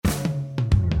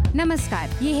नमस्कार,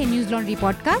 ये है न्यूज लॉन्ड्री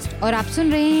पॉडकास्ट और आप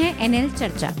सुन रहे हैं एनएल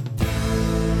चर्चा।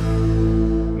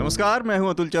 नमस्कार, मैं हूं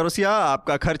अतुल चौरसिया।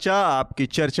 आपका खर्चा आपकी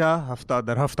चर्चा हफ्ता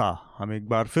दर हफ्ता हम एक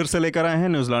बार फिर से लेकर आए हैं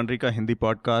न्यूज लॉन्ड्री का हिंदी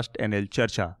पॉडकास्ट एनएल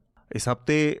चर्चा। इस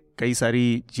हफ्ते कई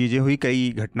सारी चीज़ें हुई, कई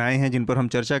घटनाएं हैं जिन पर हम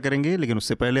चर्चा करेंगे, लेकिन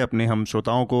उससे पहले अपने हम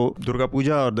श्रोताओं को दुर्गा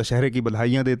पूजा और दशहरे की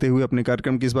बधाइयां देते हुए अपने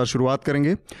कार्यक्रम की इस बार शुरुआत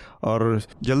करेंगे। और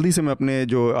जल्दी से मैं अपने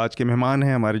जो आज के मेहमान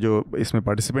हैं, हमारे जो इसमें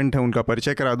पार्टिसिपेंट हैं, उनका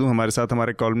परिचय करा दूं। हमारे साथ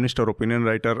हमारे कॉलमनिस्ट और ओपिनियन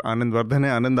राइटर आनंद वर्धन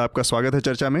है। आनंद, आपका स्वागत है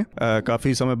चर्चा में।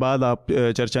 काफ़ी समय बाद आप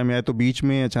चर्चा में आए, तो बीच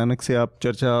में अचानक से आप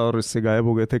चर्चा और इससे गायब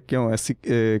हो गए थे, क्यों?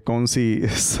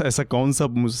 ऐसा कौन सा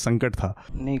संकट था?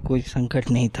 नहीं, कोई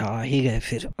संकट नहीं था, आ ही गए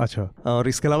फिर। अच्छा, और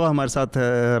इसके अलावा हमारे साथ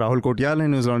राहुल कोटियाल हैं,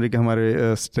 न्यूज लॉन्ड्री के हमारे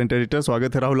असिस्टेंट एडिटर।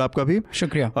 स्वागत है राहुल, आपका भी।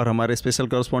 शुक्रिया। और हमारे स्पेशल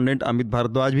कॉरेस्पॉन्डेंट अमित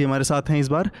भारद्वाज भी हमारे साथ हैं इस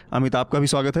बार। अमित, आपका भी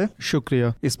स्वागत है।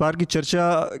 शुक्रिया। इस बार की चर्चा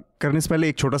करने से पहले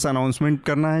एक छोटा सा अनाउंसमेंट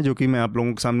करना है, जो कि मैं आप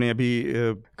लोगों के सामने अभी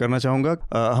करना चाहूँगा।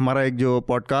 हमारा एक जो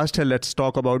पॉडकास्ट है लेट्स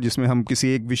टॉक अबाउट, जिसमें हम किसी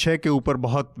एक विषय के ऊपर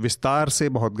बहुत विस्तार से,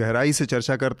 बहुत गहराई से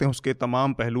चर्चा करते हैं, उसके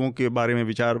तमाम पहलुओं के बारे में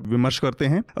विचार विमर्श करते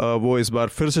हैं, वो इस बार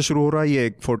फिर से शुरू हो रहा है। ये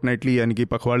एक फोर्टनाइटली यानी कि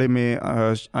पखवाड़े में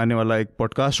आने वाला एक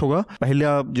पॉडकास्ट होगा।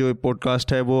 पहला जो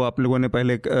पॉडकास्ट है वो आप लोगों ने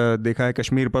पहले देखा है,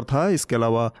 कश्मीर पर था। इसके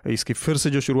अलावा इसकी फिर से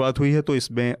जो शुरुआत हुई है, तो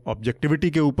इसमें ऑब्जेक्टिविटी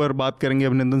के ऊपर बात करेंगे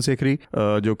अभिनंदन सेखरी,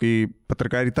 जो कि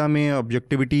पत्रकारिता में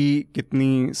ऑब्जेक्टिविटी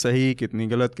कितनी सही, कितनी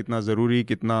गलत, कितना ज़रूरी,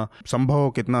 कितना संभव,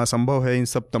 कितना असंभव है, इन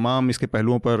सब तमाम इसके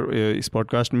पहलुओं पर इस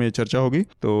पॉडकास्ट में चर्चा होगी।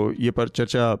 तो ये पर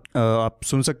चर्चा आप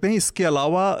सुन सकते हैं। इसके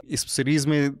अलावा इस सीरीज़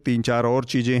में 3-4 और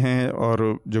चीज़ें हैं,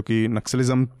 और जो कि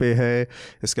नक्सलिज्म पे है,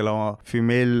 इसके अलावा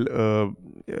फीमेल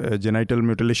जेनाइटल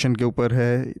म्यूटिलेशन के ऊपर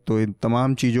है। तो इन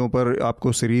तमाम चीज़ों पर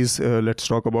आपको सीरीज़ लेट्स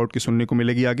टॉक अबाउट की सुनने को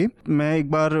मिलेगी आगे। मैं एक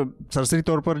बार सरसरी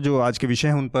तौर पर जो आज के विषय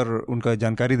हैं उन पर उनका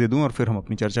जानकारी दे दूं, और फिर हम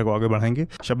अपनी चर्चा को आगे बढ़ाएंगे।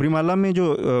 सबरीमाला में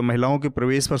जो महिलाओं के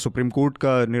प्रवेश पर सुप्रीम कोर्ट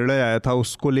का निर्णय आया था,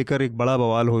 उसको लेकर एक बड़ा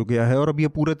बवाल हो गया है, और अब ये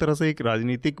पूरे तरह से एक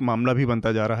राजनीतिक मामला भी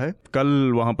बनता जा रहा है।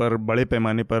 कल वहाँ पर बड़े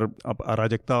पैमाने पर अब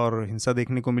अराजकता और हिंसा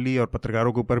देखने को मिली, और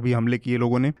पत्रकारों के ऊपर भी हमले किए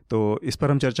लोगों ने। तो इस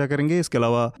पर हम चर्चा करेंगे। इसके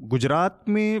अलावा गुजरात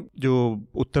में जो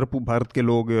उत्तर पूर्व भारत के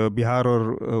लोग, बिहार और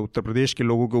उत्तर प्रदेश के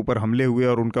लोगों के ऊपर हमले हुए,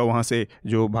 और उनका वहाँ से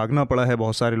जो भागना पड़ा है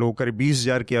बहुत सारे लोग, करीब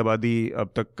 20,000 की आबादी अब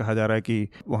तक कहा जा रहा है कि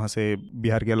वहाँ से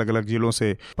बिहार के अलग अलग जिलों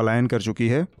से पलायन कर चुकी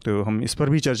है। तो हम इस पर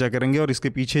भी चर्चा करेंगे, और इसके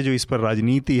पीछे जो इस पर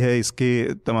राजनीति है, इसके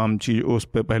तमाम चीज उस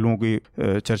पहलुओं की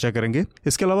चर्चा करेंगे।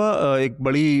 इसके अलावा एक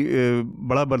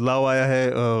बड़ा बदलाव आया है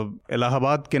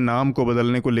इलाहाबाद के नाम को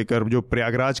बदलने को लेकर, जो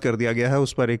प्रयागराज कर दिया गया है,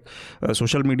 उस पर एक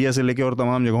सोशल मीडिया से लेकर और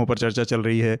तमाम जगहों पर चर्चा चल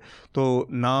रही है। तो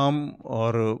नाम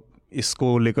और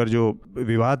इसको लेकर जो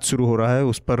विवाद शुरू हो रहा है,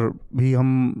 उस पर भी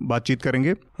हम बातचीत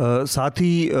करेंगे। साथ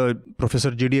ही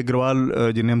प्रोफेसर जेडी अग्रवाल,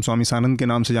 जिन्हें हम स्वामी सानंद के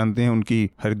नाम से जानते हैं, उनकी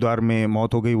हरिद्वार में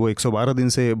मौत हो गई। वो 112 दिन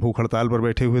से भूख हड़ताल पर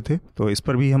बैठे हुए थे, तो इस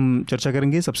पर भी हम चर्चा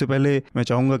करेंगे। सबसे पहले मैं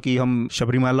चाहूँगा कि हम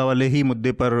सबरीमाला वाले ही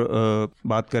मुद्दे पर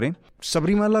बात करें।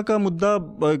 सबरीमाला का मुद्दा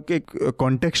एक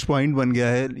कॉन्टेक्स्ट पॉइंट बन गया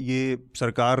है। ये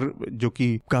सरकार जो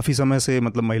कि काफ़ी समय से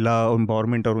मतलब महिला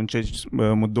एम्पावरमेंट और उनसे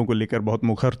मुद्दों को लेकर बहुत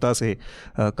मुखरता से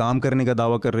काम करने का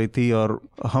दावा कर रही थी, और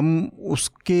हम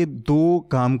उसके दो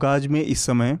कामकाज में इस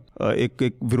समय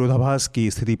एक विरोधाभास की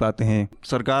स्थिति पाते हैं।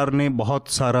 सरकार ने बहुत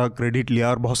सारा क्रेडिट लिया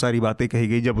और बहुत सारी बातें कही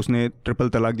गई जब उसने ट्रिपल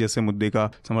तलाक जैसे मुद्दे का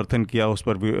समर्थन किया, उस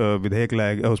पर विधेयक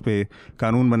लाया गया, उस पर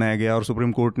कानून बनाया गया, और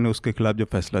सुप्रीम कोर्ट ने उसके खिलाफ जब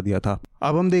फैसला दिया था।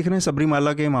 अब हम देख रहे हैं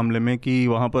सबरीमाला के मामले में कि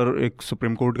वहाँ पर एक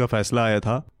सुप्रीम कोर्ट का फैसला आया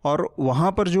था, और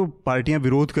वहाँ पर जो पार्टियां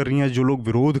विरोध कर रही हैं, जो लोग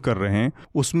विरोध कर रहे हैं,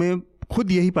 उसमें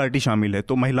खुद यही पार्टी शामिल है।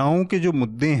 तो महिलाओं के जो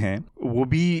मुद्दे हैं वो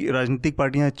भी राजनीतिक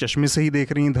पार्टियां चश्मे से ही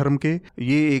देख रही हैं धर्म के।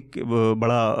 ये एक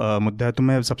बड़ा मुद्दा है। तो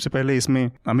मैं सबसे पहले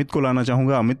इसमें अमित को लाना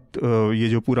चाहूँगा। अमित, ये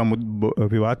जो पूरा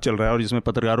विवाद चल रहा है और जिसमें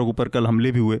पत्रकारों के ऊपर कल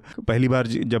हमले भी हुए, पहली बार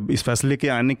जब इस फैसले के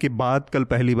आने के बाद कल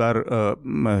पहली बार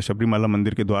सबरीमाला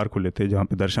मंदिर के द्वार खुले थे जहाँ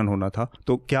पे दर्शन होना था,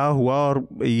 तो क्या हुआ? और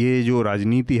ये जो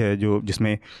राजनीति है जो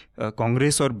जिसमें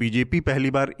कांग्रेस और बीजेपी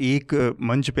पहली बार एक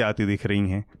मंच पे आती दिख रही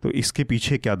हैं, तो इसके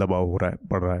पीछे क्या दबाव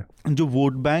पड़ रहा है? जो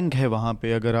वोट बैंक है वहाँ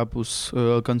पे, अगर आप उस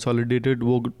कंसोलिडेटेड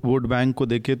वोट बैंक को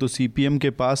देखें तो सीपीएम के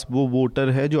पास वो वोटर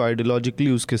है जो आइडियोलॉजिकली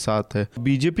उसके साथ है,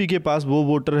 बीजेपी के पास वो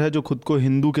वोटर है जो खुद को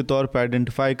हिंदू के तौर पर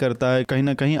आइडेंटिफाई करता है। कहीं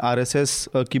ना कहीं आरएसएस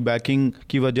की बैकिंग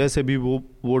की वजह से भी वो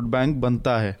वोट बैंक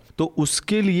बनता है। तो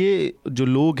उसके लिए जो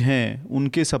लोग हैं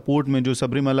उनके सपोर्ट में, जो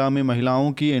सबरीमाला में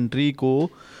महिलाओं की एंट्री को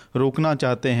रोकना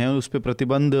चाहते हैं, उस पर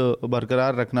प्रतिबंध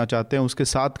बरकरार रखना चाहते हैं, उसके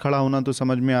साथ खड़ा होना तो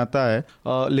समझ में आता है।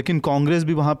 लेकिन कांग्रेस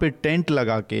भी वहाँ पे टेंट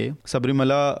लगा के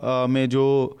सबरीमाला में जो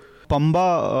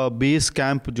पंबा बेस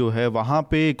कैंप जो है वहाँ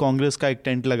पे कांग्रेस का एक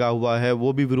टेंट लगा हुआ है,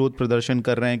 वो भी विरोध प्रदर्शन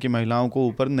कर रहे हैं कि महिलाओं को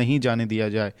ऊपर नहीं जाने दिया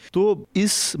जाए। तो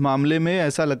इस मामले में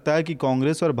ऐसा लगता है कि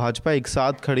कांग्रेस और भाजपा एक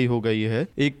साथ खड़ी हो गई है,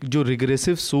 एक जो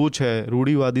रिग्रेसिव सोच है,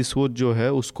 रूढ़िवादी सोच जो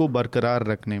है, उसको बरकरार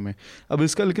रखने में। अब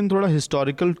इसका लेकिन थोड़ा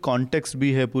हिस्टोरिकल कॉन्टेक्स्ट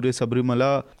भी है पूरे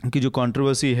सबरीमला की जो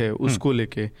कंट्रोवर्सी है उसको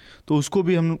लेके, तो उसको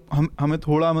भी हमें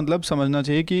थोड़ा मतलब समझना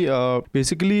चाहिए कि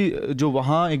बेसिकली जो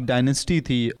वहाँ एक डायनेस्टी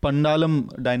थी, पंडालम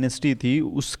डायनेस्टी थी,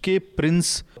 उसके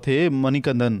प्रिंस थे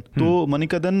मणिकंदन। तो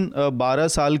मणिकंदन 12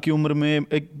 साल की उम्र में,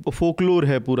 एक फोकलोर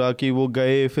है पूरा कि वो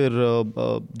गए फिर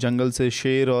जंगल से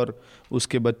शेर और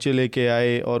उसके बच्चे लेके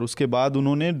आए और उसके बाद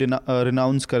उन्होंने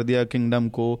रिनाउंस कर दिया किंगडम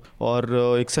को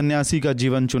और एक सन्यासी का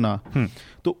जीवन चुना।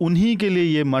 तो उन्हीं के लिए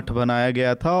ये मठ बनाया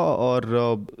गया था और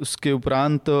उसके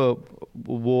उपरांत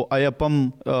वो अयप्पम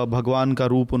भगवान का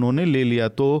रूप उन्होंने ले लिया।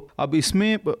 तो अब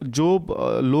इसमें जो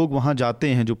लोग वहाँ जाते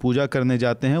हैं, जो पूजा करने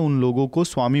जाते हैं, उन लोगों को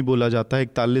स्वामी बोला जाता है।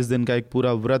 41 दिन का एक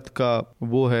पूरा व्रत का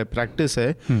वो है, प्रैक्टिस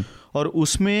है। और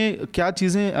उसमें क्या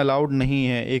चीज़ें अलाउड नहीं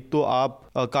है, एक तो आप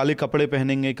काले कपड़े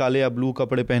पहनेंगे, काले या ब्लू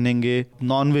कपड़े पहनेंगे,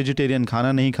 नॉन वेजिटेरियन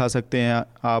खाना नहीं खा सकते हैं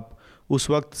आप, उस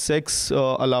वक्त सेक्स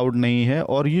अलाउड नहीं है।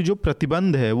 और ये जो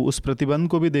प्रतिबंध है, वो उस प्रतिबंध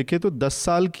को भी देखें तो 10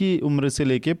 साल की उम्र से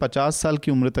लेके 50 साल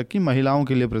की उम्र तक की महिलाओं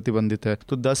के लिए प्रतिबंधित है।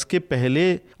 तो 10 के पहले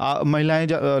महिलाएं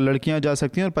लड़कियां जा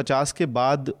सकती हैं और 50 के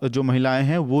बाद जो महिलाएं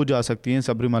हैं वो जा सकती हैं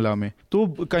सबरीमला में। तो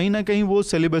कहीं ना कहीं वो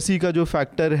सेलिबसी का जो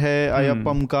फैक्टर है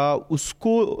अयप्पम का,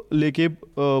 उसको लेके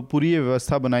पूरी ये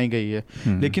व्यवस्था बनाई गई है।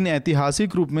 लेकिन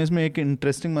ऐतिहासिक रूप में इसमें एक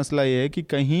इंटरेस्टिंग मसला ये है कि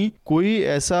कहीं कोई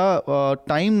ऐसा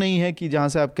टाइम नहीं है कि जहाँ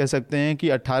से आप कह सकते हैं कि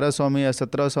 1800 में या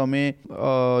 1700 में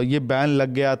ये बैन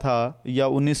लग गया था या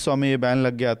 1900 में ये बैन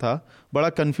लग गया था। बड़ा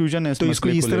कंफ्यूजन है। तो इसको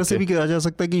इस तरह से भी कहा जा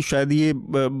सकता है कि शायद ये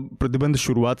प्रतिबंध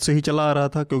शुरुआत से ही चला आ रहा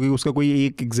था, क्योंकि उसका कोई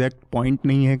एक एग्जैक्ट पॉइंट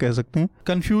नहीं है, कह सकते हैं।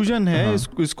 कंफ्यूजन है। हाँ।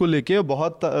 इसको लेके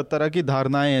बहुत तरह की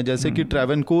धारणाएं हैं, जैसे कि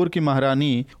ट्रेवेनकोर की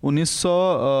महारानी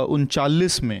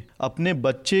 1939 में अपने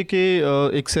बच्चे के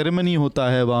एक सेरेमनी होता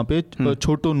है वहाँ पे,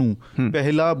 छोटोनू,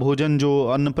 पहला भोजन जो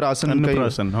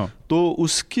अन्नप्राशन। हाँ। तो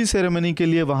उसकी सेरेमनी के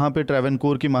लिए वहाँ पे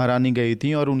ट्रेवेनकोर की महारानी गई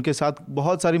थी और उनके साथ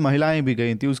बहुत सारी महिलाएं भी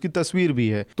गई थी, उसकी तस्वीर भी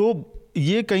है। तो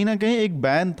ये कहीं ना कहीं एक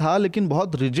बैन था, लेकिन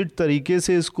बहुत रिजिड तरीके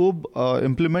से इसको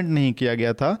इम्प्लीमेंट नहीं किया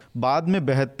गया था। बाद में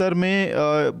 72 में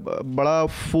बड़ा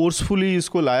फोर्सफुली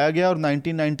इसको लाया गया और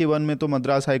 1991 में तो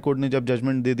मद्रास हाईकोर्ट ने जब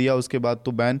जजमेंट दे दिया, उसके बाद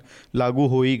तो बैन लागू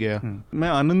हो ही गया। मैं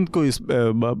आनंद को इस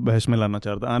बहस में लाना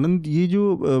चाहता हूँ। आनंद, ये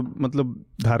जो मतलब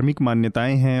धार्मिक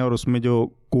मान्यताएं हैं और उसमें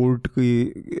जो कोर्ट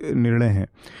की निर्णय है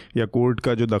या कोर्ट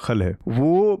का जो दखल है,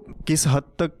 वो किस हद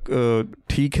तक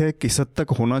ठीक है, किस हद तक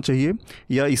होना चाहिए,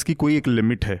 या इसकी कोई एक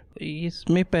लिमिट है?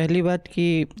 इसमें पहली बात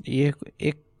कि ये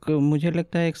एक मुझे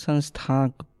लगता है एक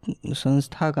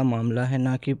संस्था का मामला है,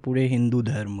 ना कि पूरे हिंदू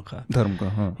धर्म का।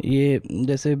 हाँ। ये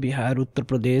जैसे बिहार, उत्तर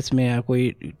प्रदेश में या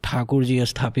कोई ठाकुर जी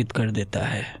स्थापित कर देता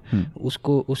है,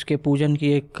 उसके पूजन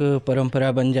की एक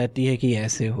परंपरा बन जाती है कि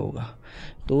ऐसे होगा।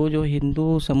 तो जो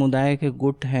हिंदू समुदाय के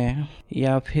गुट हैं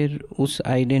या फिर उस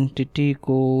आइडेंटिटी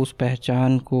को, उस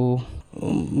पहचान को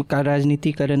का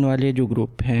राजनीतिकरण वाले जो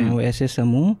ग्रुप हैं, वो ऐसे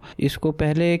समूह, इसको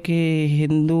पहले कि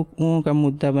हिंदुओं का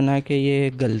मुद्दा बना के ये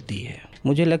गलती है।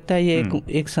 मुझे लगता है ये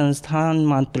एक संस्थान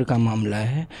मात्र का मामला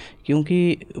है,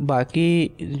 क्योंकि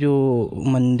बाकी जो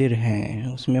मंदिर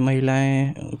हैं उसमें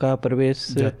महिलाएं का प्रवेश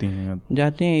जाती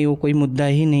हैं, वो कोई मुद्दा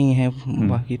ही नहीं है।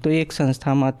 बाकी तो एक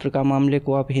संस्था मात्र का मामले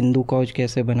को आप हिंदू कॉज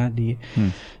कैसे बना दिए?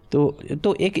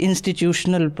 तो एक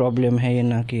इंस्टीट्यूशनल प्रॉब्लम है ये,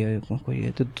 ना कि कोई है।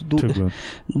 तो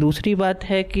दूसरी बात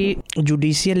है कि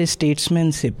जुडिशियल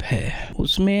स्टेट्समैनशिप है,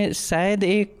 उसमें शायद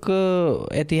एक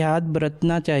एहतियात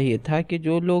बरतना चाहिए था कि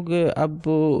जो लोग अब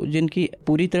जिनकी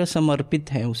पूरी तरह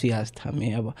समर्पित हैं उसी आस्था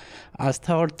में, अब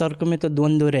आस्था और तर्क में तो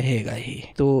द्वंद्व रहेगा ही,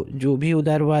 तो जो भी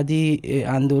उदारवादी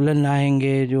आंदोलन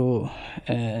आएंगे, जो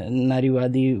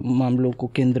नारीवादी मामलों को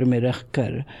केंद्र में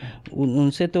रखकर,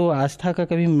 उनसे तो आस्था का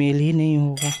कभी मेल ही नहीं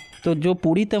होगा। तो जो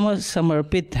पूरी तरह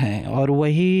समर्पित हैं और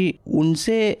वही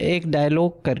उनसे एक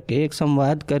डायलॉग करके, एक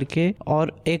संवाद करके,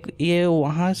 और एक ये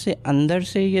वहाँ से अंदर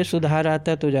से ये सुधार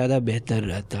आता तो ज़्यादा बेहतर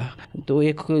रहता। तो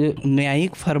एक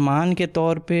न्यायिक फरमान के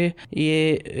तौर पे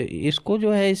ये इसको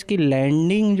जो है, इसकी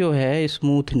लैंडिंग जो है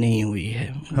स्मूथ नहीं हुई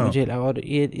है। हाँ। मुझे लगा, और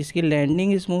ये इसकी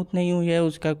लैंडिंग स्मूथ नहीं हुई है,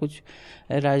 उसका कुछ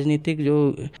राजनीतिक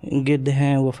जो गिद्ध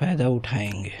हैं वो फायदा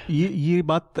उठाएंगे। ये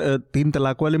बात 3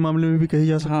 तलाक वाले मामले में भी कही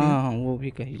जा सकती है। हाँ, वो भी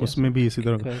कही जा उसमें भी इसी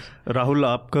तरह। राहुल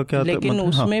आपका क्या? लेकिन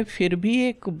उसमें फिर भी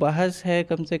एक बहस है,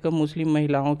 कम से कम मुस्लिम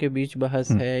महिलाओं के बीच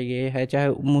बहस है, ये है, चाहे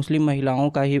मुस्लिम महिलाओं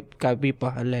का भी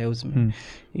पहल है उसमें,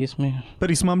 इसमें।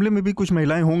 पर इस मामले में भी कुछ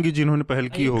महिलाएं होंगी जिन्होंने पहल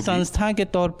की होगी, संस्था के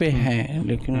तौर पे हैं,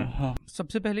 लेकिन हाँ।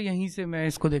 सबसे पहले यहीं से मैं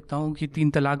इसको देखता हूँ कि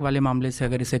 3 तलाक वाले मामले से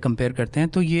अगर इसे कंपेयर करते हैं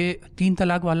तो ये 3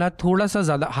 तलाक वाला थोड़ा सा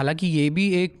ज़्यादा, हालांकि ये भी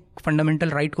एक फंडामेंटल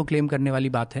राइट को क्लेम करने वाली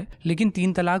बात है, लेकिन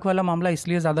 3 तलाक वाला मामला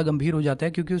इसलिए ज़्यादा गंभीर हो जाता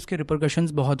है क्योंकि उसके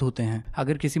रिपरकशंस बहुत होते हैं।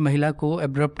 अगर किसी महिला को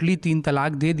एब्रप्टली 3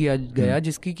 तलाक दे दिया गया,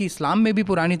 जिसकी कि इस्लाम में भी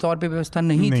पुरानी तौर पे व्यवस्था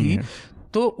नहीं थी,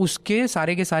 तो उसके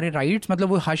सारे के सारे राइट्स मतलब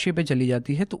वो हाशिए पे चली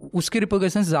जाती है, तो उसके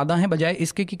रिपरकशंस ज़्यादा हैं बजाय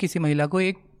इसके कि किसी महिला को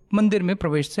एक मंदिर में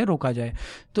प्रवेश से रोका जाए।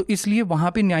 तो इसलिए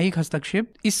वहाँ पे न्यायिक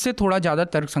हस्तक्षेप इससे थोड़ा ज़्यादा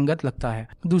तर्कसंगत लगता है।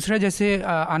 दूसरा, जैसे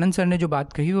आनंद सर ने जो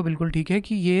बात कही वो बिल्कुल ठीक है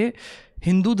कि ये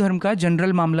हिंदू धर्म का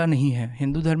जनरल मामला नहीं है।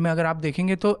 हिंदू धर्म में अगर आप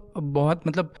देखेंगे तो बहुत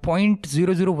मतलब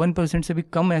 0.001% से भी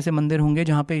कम ऐसे मंदिर होंगे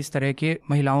जहाँ पे इस तरह के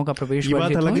महिलाओं का प्रवेश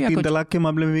वर्जित हो। या 3 तलाक के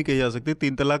मामले में भी कही जा सकती है,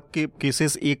 3 तलाक के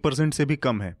केसेस 1% से भी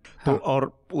कम है। तो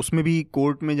और उसमें भी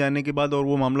कोर्ट में जाने के बाद और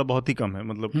वो मामला बहुत ही कम है,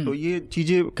 मतलब तो ये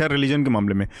चीजें खैर रिलीजन के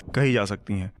मामले में कही जा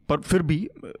सकती हैं, पर फिर भी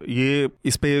ये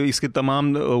इस पे इसके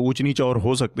तमाम ऊंच नीच और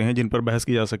हो सकते हैं जिन पर बहस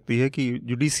की जा सकती है कि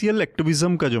जुडिशियल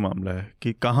एक्टिविज्म का जो मामला है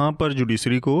कि कहाँ पर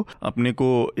जुडिशरी को अपने को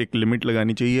एक लिमिट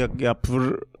लगानी चाहिए या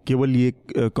फिर केवल ये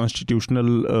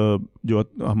कॉन्स्टिट्यूशनल जो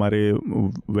हमारे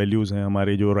वैल्यूज़ हैं,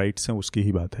 हमारे जो राइट्स हैं, उसकी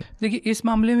ही बात है। देखिए, इस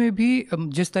मामले में भी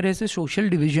जिस तरह से सोशल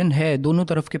डिवीजन है, दोनों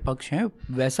तरफ के पक्ष हैं,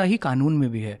 वैसा ही कानून में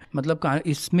भी है। मतलब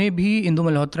इसमें भी इंदु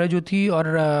मल्होत्रा जो थी और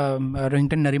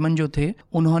रोहिंटन नरीमन जो थे,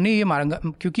 उन्होंने ये मांगा,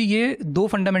 क्योंकि ये 2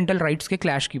 फंडामेंटल राइट्स के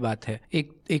क्लैश की बात है।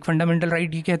 एक फंडामेंटल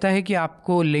राइट ये कहता है कि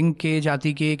आपको लिंग के,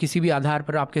 जाति के, किसी भी आधार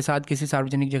पर आपके साथ किसी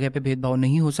सार्वजनिक जगह पे भेदभाव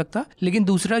नहीं हो सकता। लेकिन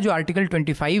दूसरा जो आर्टिकल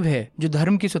 25 है, जो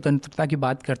धर्म की स्वतंत्रता की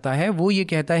बात करता है, वो ये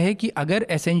कहता है कि अगर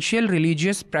एसेंशियल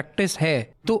रिलीजियस प्रैक्टिस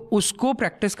है तो उसको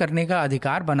प्रैक्टिस करने का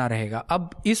अधिकार बना रहेगा। अब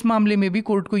इस मामले में भी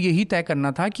कोर्ट को यही तय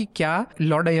करना था कि क्या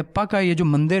लॉर्ड अयप्पा का ये जो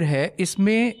मंदिर है,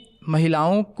 इसमें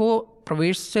महिलाओं को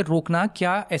प्रवेश से रोकना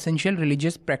क्या एसेंशियल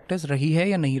रिलीजियस प्रैक्टिस रही है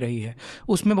या नहीं रही है।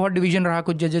 उसमें बहुत डिवीजन रहा।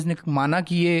 कुछ जजेस ने माना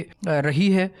कि ये रही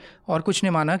है और कुछ ने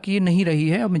माना कि ये नहीं रही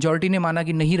है, और मेजॉरिटी ने माना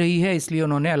कि नहीं रही है, इसलिए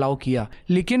उन्होंने अलाउ किया।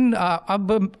 लेकिन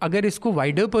अब अगर इसको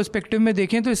वाइडर पर्सपेक्टिव में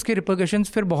देखें तो इसके रिपरकशंस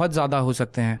फिर बहुत ज़्यादा हो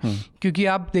सकते हैं, क्योंकि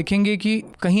आप देखेंगे कि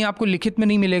कहीं आपको लिखित में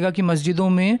नहीं मिलेगा कि मस्जिदों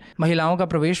में महिलाओं का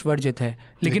प्रवेश वर्जित है,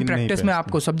 लेकिन प्रैक्टिस में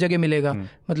आपको सब जगह मिलेगा।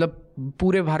 मतलब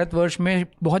पूरे भारतवर्ष में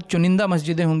बहुत चुनिंदा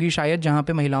मस्जिदें होंगी शायद जहाँ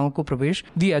पे महिलाओं को प्रवेश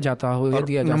दिया जाता हो या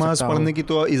दिया जा सकता हो। नमाज पढ़ने की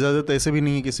तो इजाज़त ऐसे भी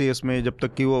नहीं है किसी इसमें, जब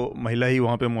तक कि वो महिला ही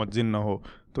वहाँ पे मुअज्जिन ना हो।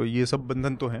 तो ये सब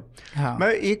बंधन तो है। हाँ। मैं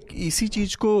एक इसी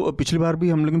चीज़ को पिछली बार भी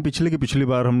हम लोगों पिछली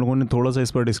बार हम लोगों ने थोड़ा सा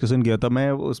इस पर डिस्कशन किया था। मैं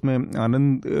उसमें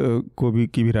आनंद को भी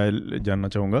की भी राय जानना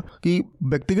चाहूँगा कि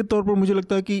व्यक्तिगत तौर पर मुझे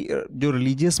लगता है कि जो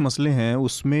रिलीजियस मसले हैं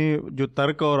उसमें जो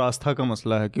तर्क और आस्था का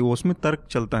मसला है कि उसमें तर्क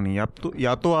चलता नहीं।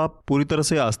 या तो आप पूरी तरह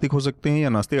से आस्तिक हो सकते हैं या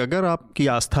नास्तिक। अगर आपकी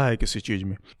आस्था है किसी चीज़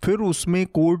में, फिर उसमें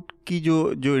कोर्ट की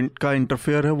जो इनका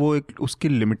इंटरफेयर है वो एक उसकी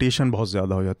लिमिटेशन बहुत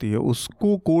ज़्यादा हो जाती है।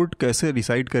 उसको कोर्ट कैसे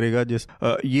डिसाइड करेगा,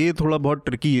 ये थोड़ा बहुत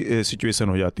ट्रिकी सिचुएशन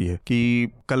हो जाती है कि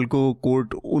कल को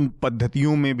कोर्ट उन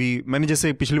पद्धतियों में भी, मैंने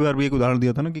जैसे पिछली बार भी एक उदाहरण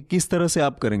दिया था ना कि किस तरह से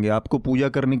आप करेंगे। आपको पूजा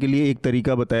करने के लिए एक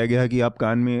तरीका बताया गया है कि आप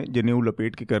कान में जनेऊ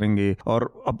लपेट के करेंगे,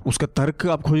 और अब उसका तर्क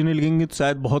आप खोजने लगेंगे तो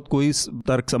शायद बहुत कोई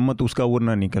तर्क सम्मत उसका वो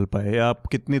ना निकल पाए। आप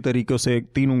कितने तरीकों से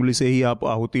 3 उंगली से ही आप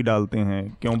आहुति डालते हैं,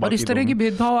 क्यों? और इस तरह की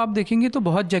भेदभाव आप देखेंगे तो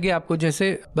बहुत जगह आपको,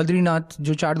 जैसे बद्रीनाथ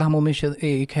जो 4 धामों में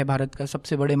एक है, भारत का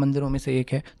सबसे बड़े मंदिरों में से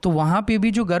एक है, तो वहां पे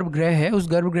भी जो गर्भगृह है, उस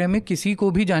गर्भगृह में किसी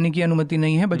को भी जाने की अनुमति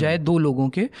नहीं है बजाय 2 लोगों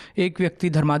के। एक व्यक्ति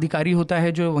धर्माधिकारी होता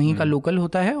है जो वहीं का लोकल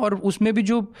होता है, और उसमें भी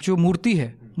जो मूर्ति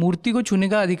है, मूर्ति को छूने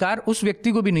का अधिकार उस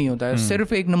व्यक्ति को भी नहीं होता है।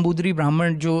 सिर्फ एक नंबूदरी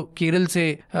ब्राह्मण जो केरल से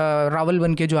रावल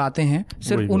बन के जो आते हैं,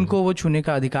 सिर्फ उनको वो छूने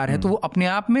का अधिकार है। तो वो अपने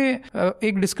आप में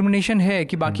एक डिस्क्रिमिनेशन है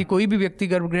कि बाकी कोई भी व्यक्ति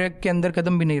गर्भगृह के अंदर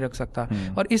कदम भी नहीं रख सकता।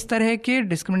 और इस तरह के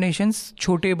डिस्क्रिमिनेशंस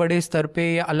छोटे बड़े स्तर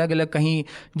पे या अलग अलग, कहीं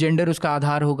जेंडर उसका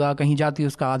आधार होगा, कहीं जाति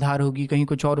उसका आधार होगी, कहीं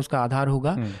कुछ और उसका आधार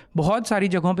होगा, बहुत सारी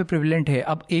जगहों पे प्रिविलेंट है।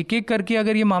 अब एक एक करके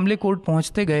अगर ये मामले कोर्ट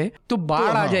पहुंचते गए तो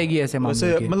बाढ़ आ जाएगी ऐसे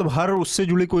मामले की। मतलब हर उससे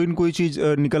जुड़ी कोई न कोई चीज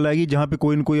निकल आएगी जहाँ पे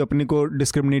कोई न कोई अपने को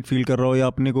डिस्क्रिमिनेट फील कर रहा हो या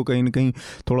अपने को कहीं न कहीं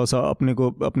थोड़ा सा अपने को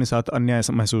अपने साथ अन्याय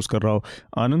महसूस कर रहा हो।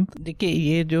 आनंद, देखिए,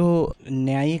 ये जो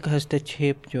न्यायिक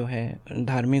हस्तक्षेप जो है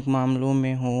धार्मिक मामलों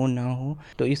में हो ना हो,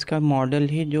 तो इसका मॉडल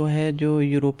ही जो है, जो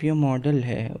यूरोपीय मॉडल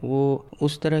है, वो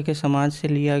उस तरह के समाज से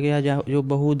लिया गया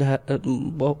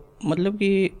जो मतलब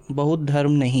कि बहुत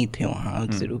धर्म नहीं थे वहाँ,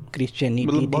 सिर्फ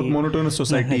क्रिश्चियनिटी थी, बहुत मोनोटोनस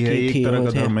सोसाइटी है, एक तरह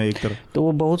का धर्म है, एक तरह, तो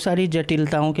वो बहुत सारी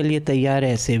जटिलताओं के लिए तैयार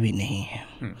ऐसे भी नहीं है।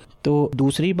 तो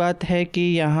दूसरी बात है कि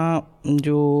यहाँ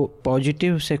जो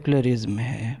पॉजिटिव सेकुलरिज्म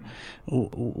है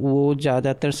वो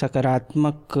ज़्यादातर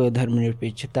सकारात्मक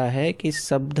धर्मनिरपेक्षता है कि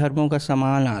सब धर्मों का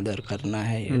समान आदर करना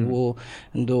है। वो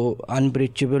दो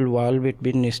अनब्रिचेबल wall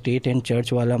between state and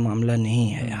church वाला मामला नहीं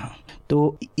है यहाँ।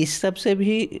 तो इस सब से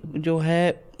भी जो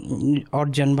है, और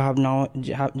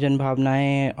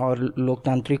जनभावनाएं और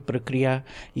लोकतांत्रिक प्रक्रिया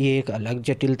ये एक अलग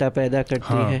जटिलता पैदा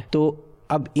करती है। तो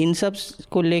अब इन सब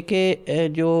को लेके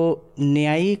जो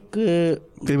न्यायिक,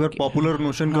 कई बार पॉपुलर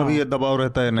नोशन का भी दबाव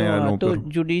रहता है न्यायालयों पर। तो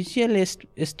जुडिशियल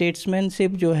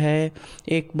स्टेट्समैनशिप जो है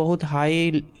एक बहुत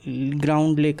हाई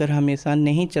ग्राउंड लेकर हमेशा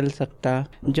नहीं चल सकता,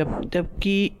 जब तक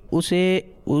कि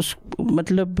उसे उस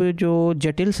मतलब जो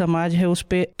जटिल समाज है उस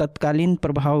पे तत्कालीन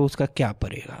प्रभाव उसका क्या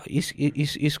पड़ेगा,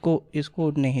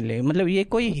 इसको नहीं ले। मतलब ये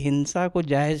कोई हिंसा को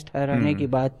जायज़ ठहराने की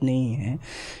बात नहीं है,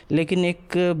 लेकिन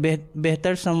एक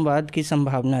बेहतर संवाद की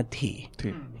संभावना थी।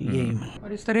 यही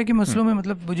और इस तरह के मसलों में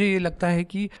मतलब मुझे ये लगता है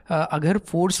कि अगर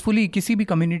फोर्सफुली किसी भी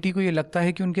कम्युनिटी को ये लगता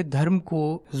है कि उनके धर्म को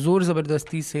जोर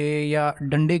ज़बरदस्ती से या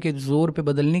डंडे के जोर पे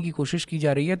बदलने की कोशिश की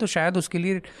जा रही है, तो शायद उसके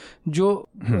लिए जो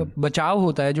बचाव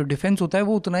होता है, जो डिफेंस होता है,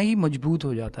 वो उतना ही मजबूत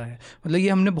हो जाता है। मतलब ये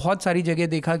हमने बहुत सारी जगह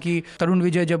देखा कि तरुण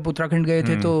विजय जब उत्तराखंड गए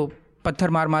थे तो पत्थर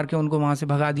मार मार के उनको वहाँ से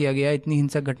भगा दिया गया, इतनी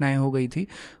हिंसक घटनाएं हो गई थी।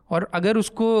 और अगर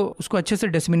उसको अच्छे से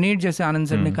डिस्मिनेट, जैसे आनंद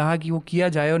सर ने कहा, कि वो किया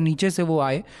जाए और नीचे से वो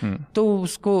आए, तो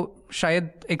उसको शायद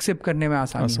एक्सेप्ट करने में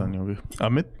आसानी होगी।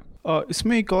 अमित,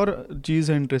 इसमें एक और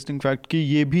चीज़ है इंटरेस्टिंग फैक्ट कि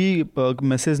ये भी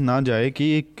मैसेज ना जाए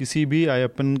कि किसी भी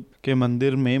अयप्पन के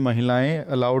मंदिर में महिलाएं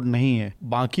अलाउड नहीं है।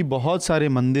 बाकी बहुत सारे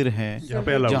मंदिर हैं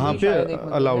जहाँ पे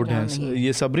अलाउड हैं।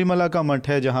 ये सबरीमला का मठ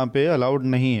है जहाँ पे अलाउड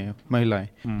नहीं है महिलाएं।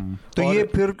 तो ये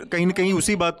फिर कहीं न कहीं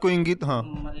उसी बात को इंगित,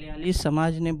 मलयाली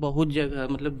समाज ने बहुत जगह,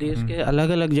 मतलब देश के अलग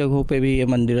अलग जगहों पे भी ये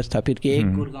मंदिर स्थापित किए।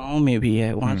 एक गुड़गांव में भी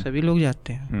है, वहाँ सभी लोग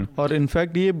जाते हैं। और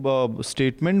इनफैक्ट ये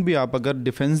स्टेटमेंट भी आप अगर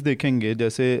डिफेंस देखेंगे,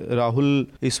 जैसे राहुल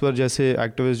ईश्वर जैसे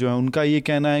एक्टिविस्ट जो है, उनका ये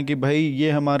कहना है कि भाई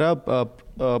ये हमारा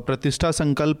प्रतिष्ठा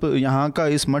संकल्प यहाँ का,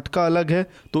 इस मठ का अलग है,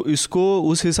 तो इसको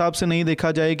उस हिसाब से नहीं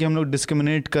देखा जाए कि हम लोग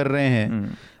डिस्क्रिमिनेट कर रहे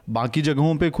हैं। बाकी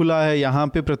जगहों पे खुला है, यहाँ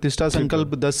पे प्रतिष्ठा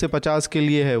संकल्प 10 से 50 के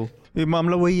लिए है। वो ये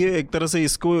मामला वही है, एक तरह से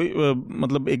इसको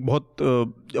मतलब एक बहुत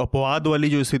अपवाद वाली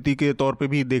जो स्थिति के तौर पे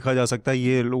भी देखा जा सकता है,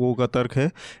 ये लोगों का तर्क है।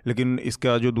 लेकिन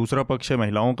इसका जो दूसरा पक्ष है,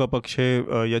 महिलाओं का पक्ष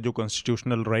है, या जो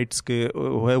कॉन्स्टिट्यूशनल राइट्स के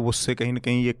है, उससे कहीं ना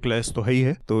कहीं ये क्लैश तो है ही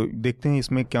है। तो देखते हैं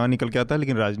इसमें क्या निकल के आता है।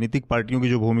 लेकिन राजनीतिक पार्टियों की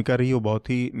जो भूमिका रही है वो बहुत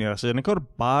ही निराशाजनक है। और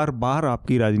बार बार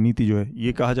आपकी राजनीति जो है,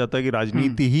 ये कहा जाता है कि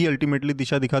राजनीति ही अल्टीमेटली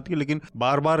दिशा दिखाती है, लेकिन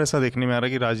बार बार ऐसा देखने में आ रहा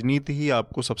है कि राजनीति ही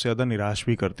आपको सबसे ज्यादा निराश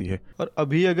भी करती है। और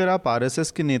अभी अगर आप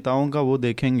आरएसएस के नेताओं का वो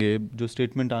देखेंगे, जो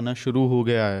स्टेटमेंट आना शुरू हो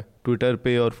गया है ट्विटर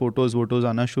पे और फोटोज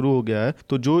आना शुरू हो गया है,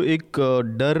 तो जो एक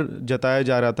डर जताया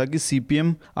जा रहा था कि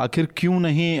सीपीएम आखिर क्यों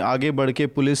नहीं आगे बढ़ के,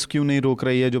 पुलिस क्यों नहीं रोक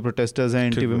रही है जो प्रोटेस्टर्स हैं,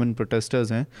 एंटी वुमेन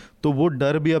प्रोटेस्टर्स हैं, तो वो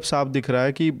डर भी अब साफ दिख रहा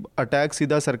है कि अटैक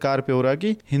सीधा सरकार पे हो रहा है,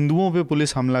 कि हिंदुओं पे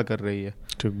पुलिस हमला कर रही है।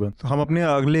 ठीक बात। तो हम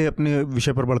अपने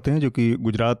विषय पर बढ़ते हैं, जो कि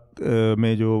गुजरात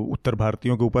में जो उत्तर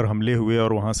भारतीयों के ऊपर हमले हुए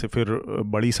और वहाँ से फिर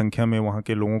बड़ी संख्या में वहाँ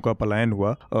के लोगों का पलायन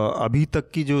हुआ। अभी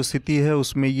तक की जो स्थिति है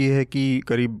उसमें ये है कि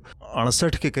करीब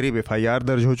 68 के करीब एफआईआर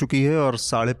दर्ज हो चुकी है और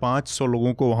 550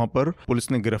 लोगों को वहाँ पर पुलिस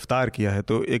ने गिरफ्तार किया है।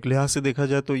 तो एक लिहाज से देखा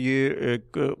जाए तो ये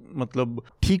एक मतलब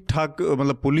ठीक ठाक,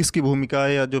 मतलब पुलिस की भूमिका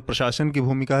है या जो प्रशासन की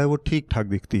भूमिका है वो ठीक ठाक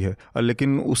दिखती है।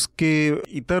 लेकिन उसके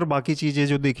इतर बाकी चीज़ें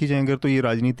जो देखी जाएंगे तो ये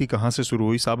राजनीति कहाँ से शुरू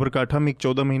हुई। साबरकांठा में एक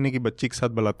 14 महीने की बच्ची के साथ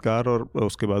बलात्कार और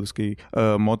उसके बाद उसकी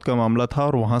मौत का मामला था,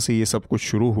 और वहाँ से ये सब कुछ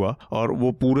शुरू हुआ, और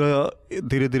वो पूरा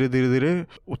धीरे धीरे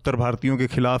उत्तर भारतीयों के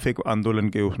खिलाफ एक आंदोलन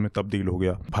के उसमें तब्दील हो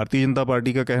गया। भारतीय जनता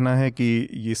पार्टी का कहना है कि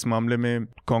इस मामले में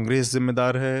कांग्रेस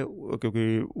जिम्मेदार है,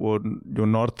 क्योंकि वो जो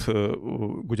नॉर्थ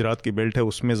गुजरात की बेल्ट है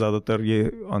उसमें ज़्यादातर ये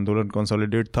आंदोलन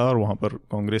कंसोलिडेट था और वहाँ पर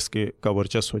कांग्रेस का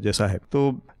वर्चस्व जैसा है। तो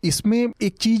इसमें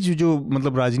एक चीज़ जो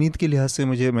मतलब राजनीति के लिहाज से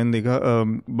मैंने देखा,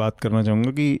 बात करना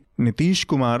चाहूँगा कि नीतीश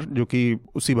कुमार जो कि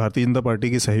उसी भारतीय जनता पार्टी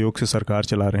के सहयोग से सरकार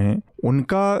चला रहे हैं,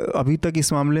 उनका अभी तक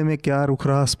इस मामले में क्या रुख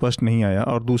रहा स्पष्ट नहीं आया।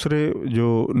 और दूसरे जो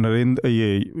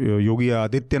योगी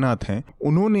आदित्यनाथ हैं,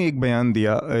 उन्होंने एक बयान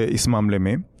दिया इस मामले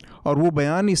में, और वो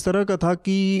बयान इस तरह का था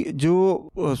कि जो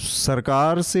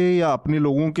सरकार से या अपने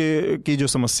लोगों की जो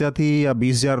समस्या थी या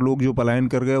 20,000 लोग जो पलायन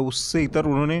कर गए, उससे इतर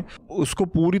उन्होंने उसको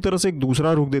पूरी तरह से एक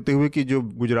दूसरा रुख देते हुए कि जो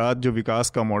गुजरात जो विकास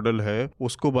का मॉडल है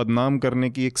उसको बदनाम करने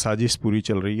की एक साजिश पूरी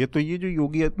चल रही है। तो ये जो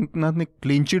योगी आदित्यनाथ ने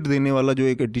क्लीन चिट देने वाला जो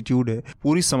एक एटीट्यूड है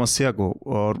पूरी समस्या को,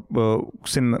 और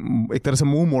एक तरह से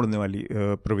मुंह मोड़ने वाली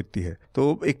प्रवृत्ति है।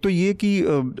 तो एक तो ये कि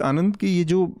आनंद की ये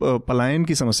जो पलायन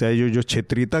की समस्या है, जो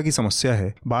क्षेत्रीयता की समस्या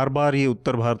है, बार बार ये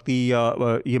उत्तर भारतीय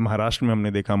या ये महाराष्ट्र में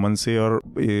हमने देखा मनसे और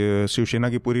शिवसेना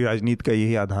की पूरी राजनीति का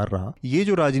यही आधार रहा। ये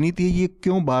जो राजनीति है ये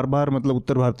क्यों बार बार मतलब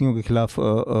उत्तर भारतीयों के खिलाफ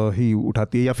ही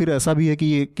उठाती है, या फिर ऐसा भी है कि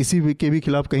ये किसी भी के भी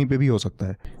खिलाफ कहीं पे भी हो सकता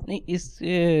है? नहीं, इस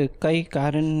कई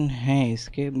कारण हैं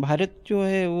इसके। भारत जो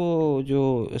है वो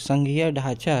जो संघीय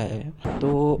ढांचा है,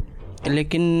 तो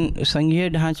लेकिन संघीय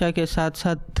ढांचा के साथ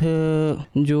साथ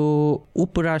जो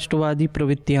उपराष्ट्रवादी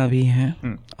प्रवृत्तियां भी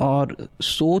हैं और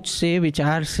सोच से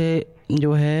विचार से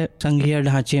जो है संघीय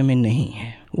ढांचे में नहीं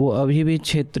है। वो अभी भी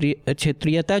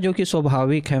क्षेत्रीयता जो कि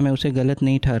स्वाभाविक है, मैं उसे गलत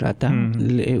नहीं ठहराता।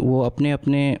 वो अपने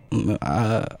अपने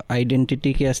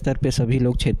आइडेंटिटी के स्तर पे सभी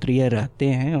लोग क्षेत्रीय रहते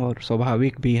हैं और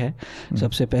स्वाभाविक भी है।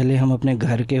 सबसे पहले हम अपने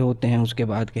घर के होते हैं, उसके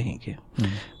बाद कहीं के।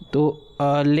 तो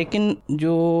लेकिन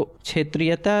जो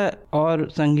क्षेत्रीयता और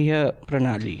संघीय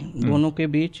प्रणाली दोनों के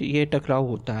बीच ये टकराव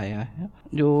होता आया है।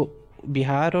 जो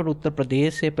बिहार और उत्तर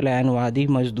प्रदेश से पलायनवादी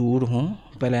मजदूर हों,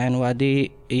 पलायनवादी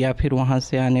या फिर वहाँ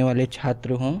से आने वाले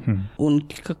छात्र हों,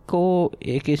 उनको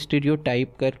एक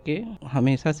स्टीरियोटाइप करके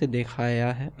हमेशा से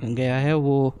दिखाया गया है।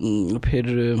 वो फिर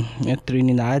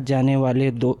त्रिनिदाद जाने वाले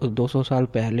 200 साल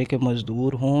पहले के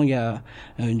मजदूर हों या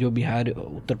जो बिहार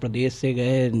उत्तर प्रदेश से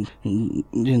गए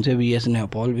जिनसे VS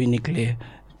नैपॉल भी निकले,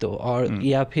 तो और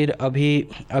या फिर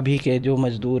अभी के जो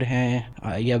मजदूर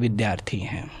हैं या विद्यार्थी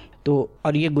हैं। तो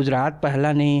और ये गुजरात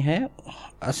पहला नहीं है।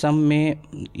 असम में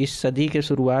इस सदी के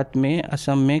शुरुआत में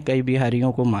असम में कई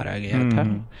बिहारियों को मारा गया था,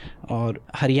 और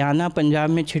हरियाणा पंजाब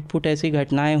में छिटपुट ऐसी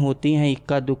घटनाएं होती हैं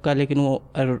इक्का दुक्का, लेकिन वो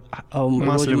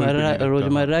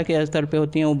रोजमर्रा के स्तर पे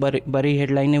होती हैं। वो बड़ी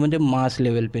हेडलाइनें मतलब मास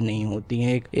लेवल पे नहीं होती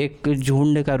हैं, एक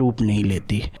झुंड का रूप नहीं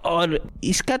लेती। और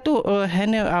इसका तो है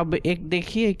ना, अब एक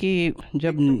देखिए कि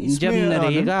जब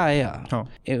नरेगा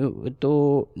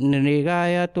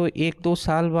आया तो 1-2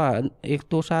 साल बाद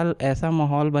 1-2 साल ऐसा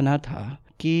माहौल बना था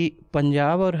कि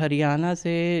पंजाब और हरियाणा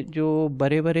से जो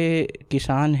बड़े बड़े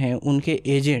किसान हैं उनके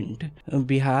एजेंट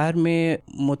बिहार में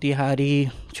मोतिहारी,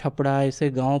 छपरा ऐसे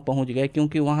गांव पहुंच गए,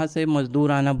 क्योंकि वहां से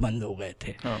मजदूर आना बंद हो गए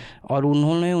थे। और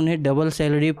उन्होंने उन्हें डबल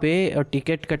सैलरी पे और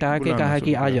टिकट कटा के कहा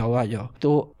कि आ जाओ।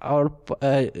 तो और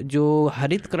जो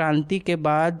हरित क्रांति के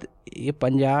बाद ये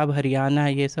पंजाब हरियाणा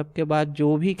ये सब के बाद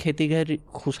जो भी खेती घर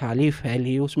खुशहाली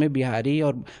फैली, उसमें बिहारी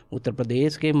और उत्तर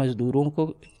प्रदेश के मजदूरों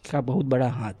का बहुत बड़ा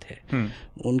हाथ है।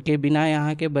 उनके बिना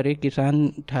यहाँ के बड़े किसान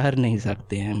ठहर नहीं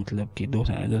सकते हैं, मतलब कि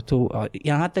तो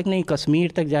यहाँ तक नहीं,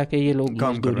 कश्मीर तक जाके ये लोग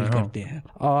मजदूरी करते हैं।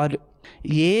 और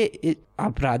ये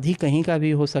अपराधी कहीं का भी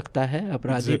हो सकता है,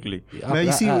 अपराधी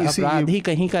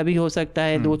कहीं का भी हो सकता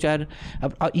है। 2-4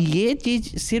 ये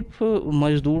चीज सिर्फ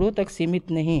मजदूरों तक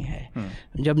सीमित नहीं है।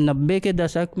 जब 90 के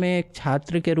दशक में एक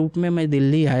छात्र के रूप में मैं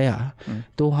दिल्ली आया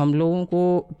तो हम लोगों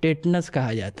को टेटनस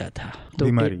कहा जाता था। तो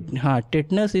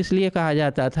टेटनस इसलिए कहा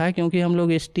जाता था क्योंकि हम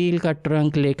लोग स्टील का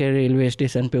ट्रंक लेकर रेलवे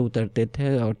स्टेशन पे उतरते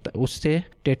थे और उससे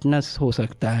टेटनस हो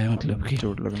सकता है, मतलब कि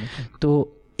चोट लगने।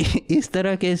 तो इस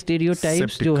तरह के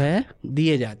स्टीरियोटाइप्स जो है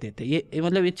दिए जाते थे, ये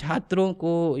मतलब ये छात्रों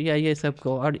को या ये सब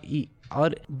को।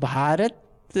 और भारत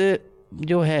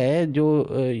जो है, जो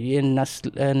ये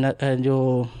जो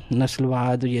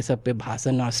नस्लवाद ये सब पे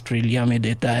भाषण ऑस्ट्रेलिया में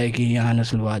देता है कि यहाँ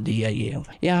नस्लवादी या ये,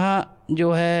 यहाँ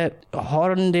जो है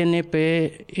हॉर्न देने पे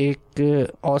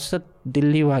एक औसत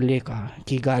दिल्ली वाले का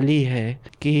की गाली है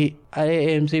कि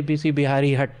अरे MCPC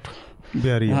बिहारी हट,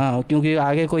 हाँ, क्योंकि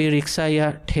आगे कोई रिक्शा या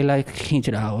ठेला खींच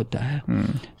रहा होता है।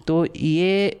 तो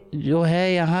ये जो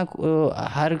है यहाँ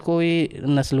हर कोई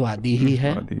नस्लवादी ही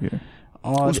है।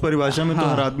 और उस परिभाषा में तो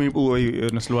हर आदमी वही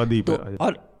नस्लवादी तो,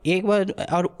 और एक बार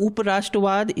और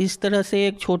उपराष्ट्रवाद इस तरह से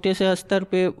एक छोटे से स्तर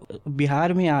पे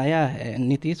बिहार में आया है।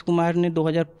 नीतीश कुमार ने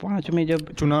 2005 में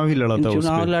जब चुनाव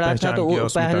लड़ा था तो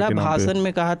पहला भाषण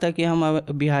में कहा था कि हम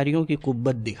बिहारियों की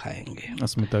कुब्बत दिखाएंगे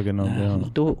अस्मिता के नाम पे।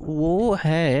 तो वो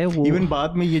है वो इवन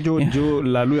बाद में ये जो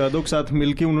लालू यादव के साथ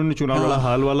मिलके उन्होंने चुनाव लड़ा,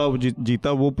 हाल वाला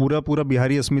जीता, वो पूरा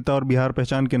बिहारी अस्मिता और बिहार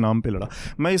पहचान के नाम पे लड़ा।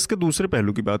 मैं इसके दूसरे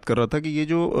पहलू की बात कर रहा था कि ये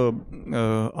जो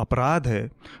अपराध है,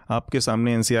 आपके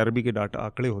सामने NCRB के डाटा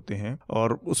आंकड़े होते हैं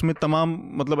और उसमें तमाम,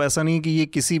 मतलब ऐसा नहीं कि ये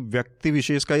किसी व्यक्ति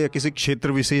विशेष का या किसी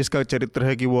क्षेत्र विशेष का चरित्र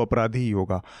है कि वो अपराधी ही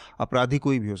होगा, अपराधी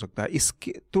कोई भी हो सकता है।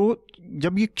 इसके तो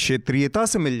जब ये क्षेत्रीयता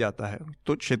से मिल जाता है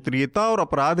तो क्षेत्रीयता और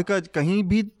अपराध का कहीं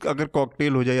भी अगर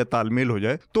कॉकटेल हो जाए या तालमेल हो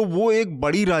जाए तो वो एक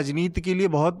बड़ी राजनीति के लिए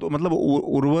बहुत, मतलब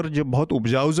उर्वर, जब बहुत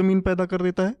उपजाऊ जमीन पैदा कर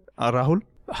देता है। राहुल?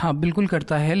 हाँ, बिल्कुल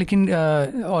करता है, लेकिन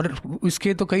और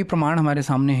इसके तो कई प्रमाण हमारे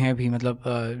सामने हैं भी। मतलब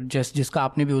जिसका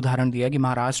आपने भी उदाहरण दिया कि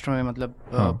महाराष्ट्र में मतलब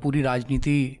पूरी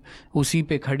राजनीति उसी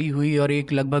पे खड़ी हुई और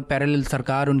एक लगभग पैरेलल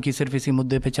सरकार उनकी सिर्फ इसी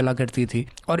मुद्दे पे चला करती थी।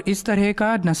 और इस तरह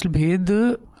का नस्ल भेद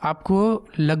आपको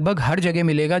लगभग हर जगह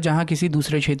मिलेगा जहाँ किसी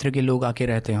दूसरे क्षेत्र के लोग आके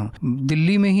रहते हों।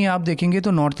 दिल्ली में ही आप देखेंगे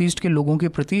तो नॉर्थ ईस्ट के लोगों के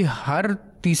प्रति हर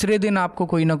तीसरे दिन आपको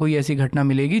कोई ना कोई ऐसी घटना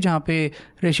मिलेगी जहाँ पे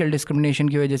रेशियल डिस्क्रिमिनेशन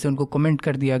की वजह से उनको कमेंट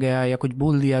कर दिया गया या कुछ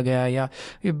बोल दिया गया, या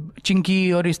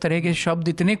चिंकी और इस तरह के शब्द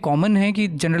इतने कॉमन हैं कि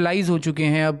जनरलाइज हो चुके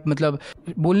हैं। अब मतलब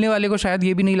बोलने वाले को शायद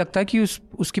ये भी नहीं लगता कि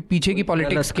उसके पीछे की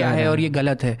पॉलिटिक्स क्या है और ये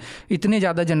गलत है, इतने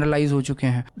ज़्यादा जनरलाइज हो चुके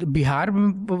हैं। बिहार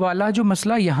वाला जो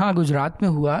मसला यहाँ गुजरात में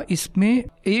हुआ, इसमें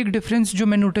एक डिफरेंस जो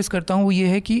मैं नोटिस करता हूँ वो ये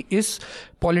है कि इस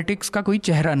पॉलिटिक्स का कोई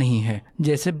चेहरा नहीं है,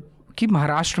 जैसे कि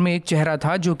महाराष्ट्र में एक चेहरा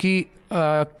था जो कि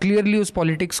क्लियरली उस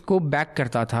पॉलिटिक्स को बैक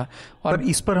करता था। और पर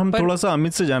इस पर हम थोड़ा सा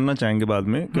अमित से जानना चाहेंगे बाद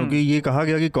में, क्योंकि ये कहा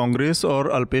गया कि कांग्रेस और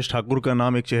अल्पेश ठाकुर का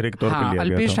नाम एक चेहरे के तौर पर लिया गया था।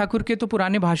 अल्पेश ठाकुर के तो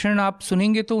पुराने भाषण आप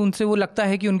सुनेंगे तो उनसे वो लगता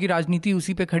है कि उनकी राजनीति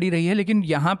उसी पे खड़ी रही है, लेकिन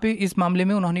यहाँ पे इस मामले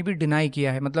में उन्होंने भी डिनाई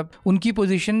किया है। मतलब उनकी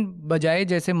पोजीशन बजाय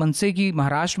जैसे मनसे की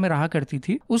महाराष्ट्र में रहा करती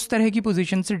थी उस तरह की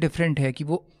पोजीशन से डिफरेंट है कि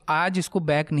वो आज इसको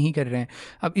बैक नहीं कर रहे हैं।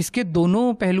 अब इसके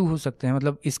दोनों पहलू हो सकते हैं,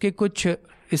 मतलब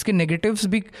इसके नेगेटिव्स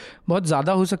भी बहुत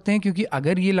ज़्यादा हो सकते हैं, क्योंकि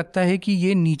अगर ये लगता है कि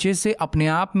ये नीचे से अपने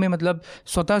आप में मतलब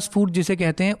स्वतः स्फूर्त जिसे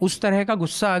कहते हैं उस तरह का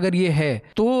गुस्सा अगर ये है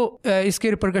तो इसके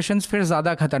रिपरकशंस फिर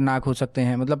ज़्यादा खतरनाक हो सकते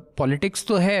हैं। मतलब पॉलिटिक्स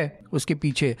तो है उसके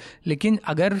पीछे, लेकिन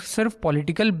अगर सिर्फ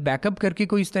पॉलिटिकल बैकअप करके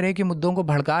कोई इस तरह के मुद्दों को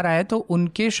भड़का रहा है तो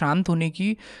उनके शांत होने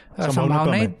की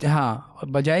संभावनाएं, हाँ,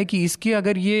 बजाय कि इसकी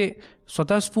अगर ये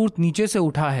स्वतः स्फूर्त नीचे से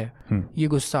उठा है ये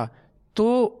गुस्सा,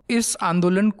 तो इस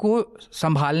आंदोलन को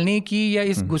संभालने की या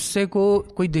इस गुस्से को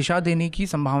कोई दिशा देने की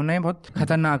संभावनाएं बहुत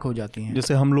खतरनाक हो जाती हैं।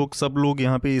 जैसे हम लोग सब लोग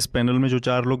यहाँ पे इस पैनल में जो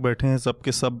 4 लोग बैठे हैं, सब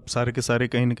के सब सारे के सारे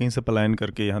कहीं ना कहीं से पलायन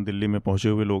करके यहाँ दिल्ली में पहुंचे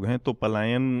हुए लोग हैं। तो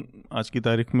पलायन आज की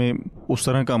तारीख में उस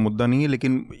तरह का मुद्दा नहीं है,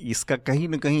 लेकिन इसका कहीं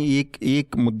ना कहीं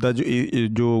एक मुद्दा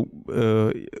जो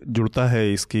जुड़ता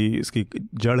है, इसकी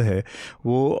जड़ है,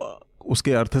 वो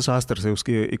उसके अर्थशास्त्र से,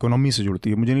 उसके इकोनॉमी से जुड़ती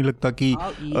है। मुझे नहीं लगता कि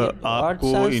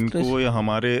आपको, इनको या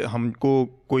हमको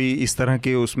कोई इस तरह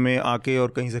के उसमें आके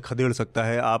और कहीं से खदेड़ सकता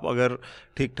है। आप अगर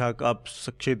ठीक ठाक आप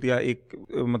शिक्षित या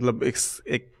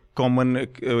एक कॉमन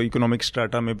इकोनॉमिक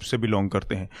स्ट्राटा में से बिलोंग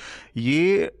करते हैं,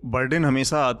 ये बर्डन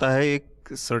हमेशा आता है एक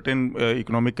सर्टेन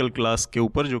इकोनॉमिकल क्लास के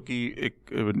ऊपर,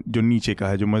 जो नीचे का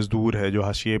है, जो मजदूर है, जो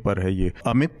हाशिए पर है। ये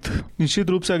अमित, निश्चित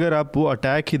रूप से अगर आप वो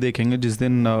अटैक ही देखेंगे जिस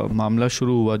दिन मामला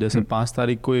शुरू हुआ, जैसे 5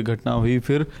 तारीख को ये घटना हुई,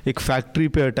 फिर एक फैक्ट्री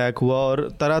पे अटैक हुआ और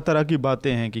तरह तरह की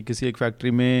बातें हैं कि किसी एक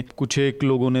फैक्ट्री में कुछ एक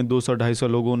लोगों ने 200-250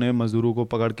 लोगों ने मजदूरों को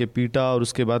पकड़ के पीटा और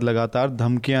उसके बाद लगातार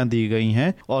धमकियां दी गई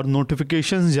हैं और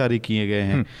नोटिफिकेशंस जारी किए गए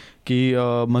हैं कि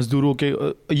मजदूरों के,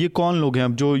 ये कौन लोग हैं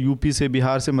अब जो यूपी से,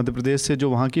 बिहार से, मध्य प्रदेश से, जो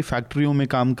वहाँ की फैक्ट्रियों में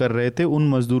काम कर रहे थे, उन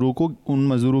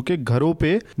मजदूरों के घरों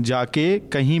पे जाके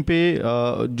कहीं पे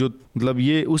जो मतलब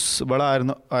ये उस बड़ा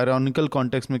आयरॉनिकल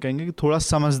कॉन्टेक्स्ट में कहेंगे कि थोड़ा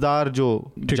समझदार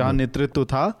जो जहाँ नेतृत्व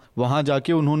था, वहाँ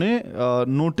जाके उन्होंने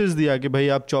नोटिस दिया कि भाई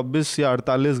आप 24 या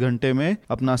 48 घंटे में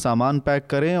अपना सामान पैक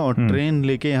करें और ट्रेन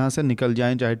लेके यहाँ से निकल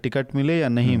जाएं, चाहे टिकट मिले या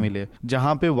नहीं मिले।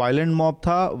 जहाँ पे वायलेंट मॉब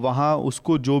था वहाँ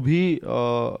उसको जो भी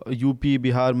यूपी,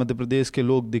 बिहार, मध्य प्रदेश के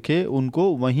लोग दिखे उनको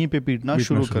वहीं पे पीटना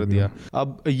शुरू कर दिया।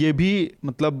 अब ये भी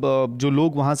मतलब जो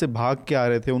लोग वहाँ से भाग के आ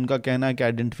रहे थे उनका कहना है कि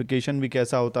आइडेंटिफिकेशन भी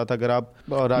कैसा होता था, अगर आप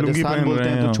राजस्थान बोलते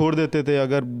हैं तो छोड़ देते थे,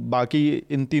 अगर बाकी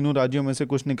इन तीनों राज्यों में से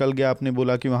कुछ निकल गया, आपने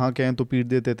बोला कि वहाँ के हैं तो पीट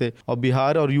देते थे। और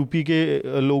बिहार और यूपी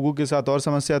के लोगों के साथ और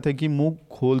समस्या थी कि मुंह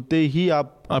खोलते ही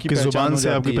आपकी जुबान से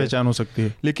आपकी पहचान हो सकती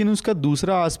है। लेकिन उसका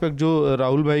दूसरा एस्पेक्ट जो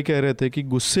राहुल भाई कह रहे थे कि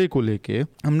गुस्से को लेके,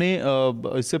 हमने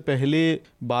इससे पहले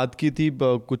बात की थी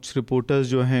कुछ रिपोर्टर्स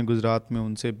जो हैं गुजरात में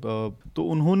उनसे, तो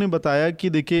उन्होंने बताया कि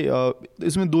देखिए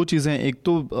इसमें 2 चीज़ें, एक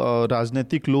तो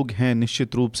राजनीतिक लोग हैं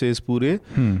निश्चित रूप से इस पूरे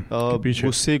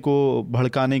गुस्से को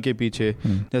भड़काने के पीछे।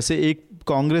 जैसे एक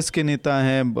कांग्रेस के नेता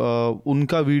हैं,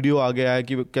 उनका वीडियो आ गया है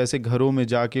कि कैसे घरों में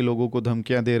जाके लोगों को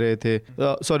धमकियां दे रहे थे।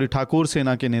 सॉरी, ठाकुर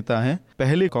सेना के नेता हैं,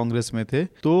 पहले कांग्रेस में थे,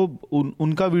 तो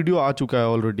उनका वीडियो आ चुका है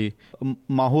ऑलरेडी।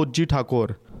 माहोद जी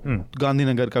ठाकुर,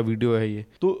 गांधीनगर का वीडियो है ये।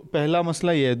 तो पहला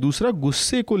मसला ये है। दूसरा,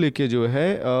 गुस्से को लेके जो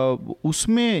है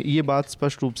उसमें ये बात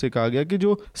स्पष्ट रूप से कहा गया कि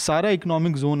जो सारा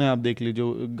इकोनॉमिक जोन है, आप देख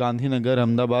लीजिए, गांधीनगर,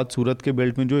 अहमदाबाद, सूरत के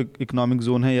बेल्ट में जो इकोनॉमिक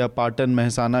जोन है, या पाटन,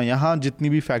 महसाना, यहाँ जितनी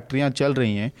भी फैक्ट्रियाँ चल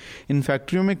रही हैं, इन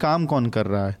फैक्ट्रियों में काम कौन कर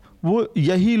रहा है? वो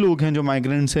यही लोग हैं जो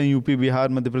माइग्रेंट्स हैं यूपी, बिहार,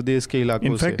 मध्य प्रदेश के इलाकों से।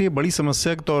 इनफैक्ट ये बड़ी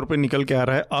समस्या के तौर पे निकल के आ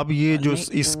रहा है। अब ये जो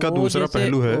इसका दूसरा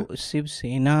पहलू है,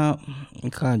 शिवसेना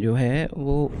का जो है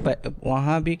वो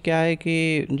वहाँ भी क्या है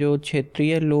कि जो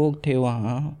क्षेत्रीय लोग थे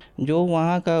वहाँ, जो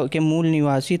वहाँ का के मूल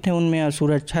निवासी थे, उनमें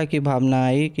असुरक्षा की भावना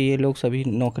आई कि ये लोग सभी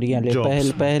नौकरियाँ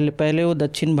ले। पहले वो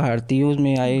दक्षिण भारतीयों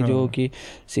में आए, जो कि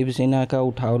शिवसेना का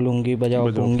उठाओ लूंगी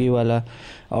बजाओ पूंगी वाला,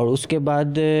 और उसके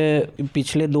बाद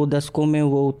पिछले 2 दशकों में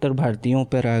वो उत्तर भारतीयों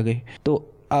पर आ गए। तो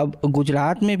अब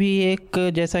गुजरात में भी एक,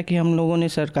 जैसा कि हम लोगों ने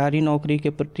सरकारी नौकरी के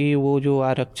प्रति वो जो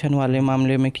आरक्षण वाले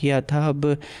मामले में किया था,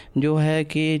 अब जो है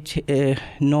कि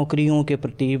नौकरियों के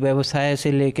प्रति, व्यवसाय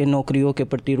से लेके नौकरियों के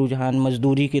प्रति रुझान,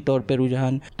 मजदूरी के तौर पे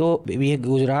रुझान, तो ये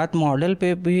गुजरात मॉडल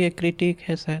पे भी एक क्रिटिक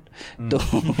है शायद।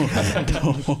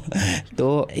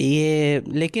 तो ये,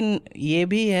 लेकिन ये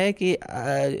भी है कि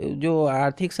जो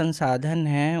आर्थिक संसाधन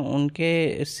हैं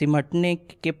उनके सिमटने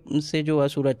के से जो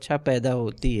असुरक्षा पैदा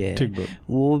होती है,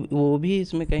 वो भी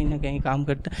इसमें कहीं ना कहीं काम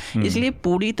करता है। इसलिए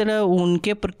पूरी तरह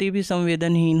उनके प्रति भी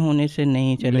संवेदनहीन होने से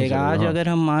नहीं चलेगा। आज अगर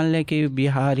हम मान लें कि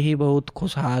बिहार ही बहुत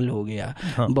खुशहाल हो गया,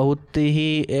 बहुत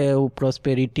ही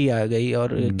प्रॉस्पेरिटी आ गई,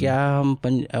 और क्या हम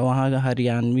वहाँ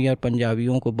हरियाणवी और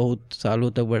पंजाबियों को बहुत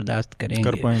सालों तक बर्दाश्त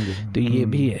कर पाएंगे? तो ये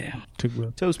भी है।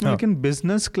 अच्छा, उसमें लेकिन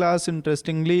बिजनेस क्लास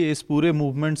इंटरेस्टिंगली इस पूरे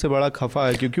मूवमेंट से बड़ा खफा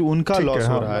है, क्योंकि उनका लॉस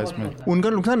हो रहा है इसमें। उनका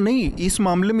नुकसान नहीं, इस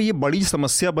मामले में ये बड़ी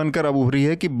समस्या बनकर अब उभरी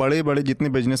है कि बड़े बड़े जितने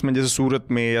बिजनेसमैन, जैसे सूरत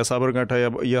में या साबरकांठा या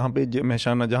यहाँ पे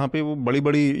महसाना, जहाँ पे वो बड़ी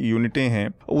बड़ी यूनिटें हैं,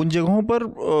 उन जगहों पर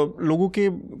लोगों के,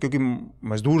 क्योंकि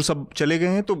मजदूर सब चले गए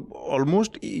हैं, तो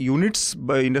almost units,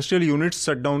 industrial units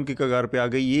shutdown की कगार पे आ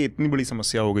गई। ये इतनी बड़ी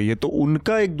समस्या हो गई है। तो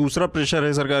उनका एक दूसरा प्रेशर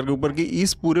है सरकार के ऊपर कि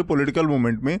इस पूरे पॉलिटिकल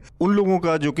मूवमेंट में उन लोगों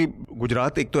का, जो कि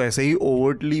गुजरात एक तो ऐसे ही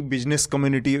ओवरटली बिजनेस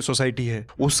कम्युनिटी सोसाइटी है,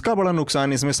 उसका बड़ा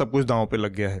नुकसान इसमें सब कुछ दांव पे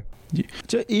लग गया है जी।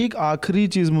 अच्छा, एक आखिरी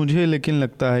चीज़ मुझे लेकिन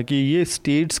लगता है कि ये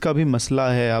स्टेट्स का भी मसला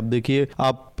है। आप देखिए,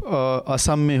 आप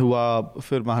असम में हुआ,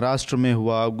 फिर महाराष्ट्र में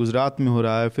हुआ, गुजरात में हो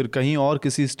रहा है, फिर कहीं और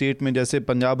किसी स्टेट में, जैसे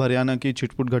पंजाब हरियाणा की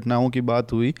छिटपुट घटनाओं की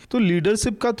बात हुई, तो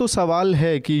लीडरशिप का तो सवाल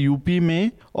है कि यूपी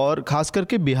में और खास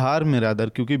करके बिहार में रादर,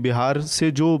 क्योंकि बिहार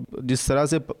से जो जिस तरह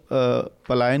से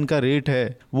पलायन का रेट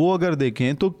है वो अगर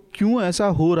देखें तो क्यों ऐसा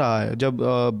हो रहा है।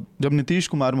 जब नीतीश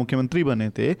कुमार मुख्यमंत्री बने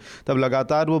थे तब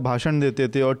लगातार वो भाषण देते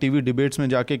थे और टीवी डिबेट्स में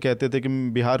जाके कहते थे कि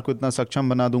मैं बिहार को इतना सक्षम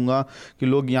बना दूंगा कि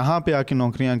लोग यहाँ पे आके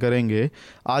नौकरियां करेंगे।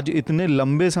 आज इतने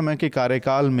लंबे समय के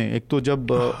कार्यकाल में, एक तो जब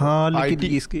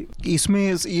लेकिन इसमें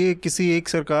ये किसी एक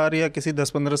सरकार या किसी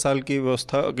 10-15 साल की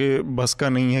व्यवस्था के बस का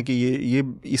नहीं है कि ये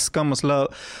इसका मसला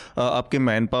आपके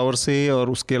मैन पावर से और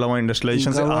उसके अलावा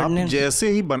इंडस्ट्रियलाइजेशन से। आप जैसे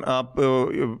ही आप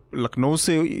लखनऊ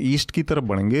से ईस्ट की तरफ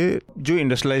बढ़ेंगे, जो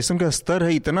इंडस्ट्रियलाइजेशन का स्तर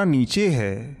है इतना नीचे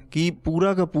है कि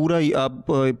पूरा का पूरा आप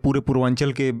पूरे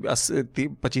पूर्वांचल के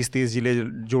 25-30 जिले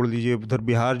जोड़ लीजिए, उधर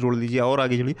बिहार जोड़ लीजिए और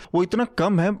आगे चलिए, वो इतना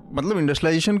कम है। मतलब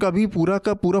इंडस्ट्रियलाइजेशन का भी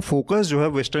पूरा फोकस जो है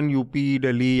वेस्टर्न यूपी,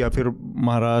 दिल्ली या फिर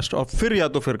महाराष्ट्र और फिर या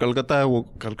तो फिर कलकत्ता है, वो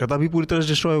कलकत्ता भी पूरी तरह से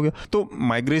डिस्ट्रॉय हो गया। तो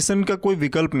माइग्रेशन का कोई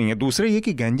विकल्प नहीं है। दूसरे ये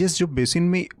कि गैंजेस जो बेसिन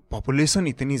में पॉपुलेशन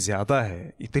इतनी ज़्यादा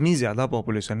है, इतनी ज़्यादा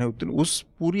पॉपुलेशन है, उस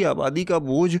पूरी आबादी का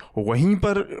बोझ वहीं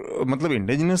पर, मतलब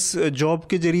इंडिजिनस जॉब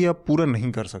के जरिए आप पूरा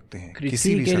नहीं कर सकते हैं।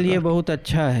 कृषि के लिए बहुत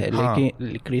अच्छा है,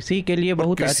 लेकिन कृषि के लिए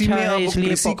बहुत अच्छा है,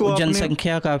 इसलिए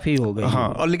जनसंख्या काफ़ी हो गई। हाँ,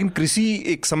 और लेकिन कृषि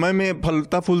एक समय में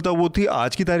फलता फूलता वो थी।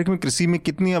 आज की तारीख में कृषि में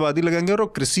कितनी आबादी लगाएंगे,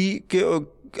 और कृषि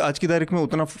के आज की तारीख में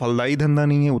उतना फलदायी धंधा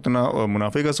नहीं है, उतना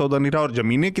मुनाफे का सौदा नहीं रहा, और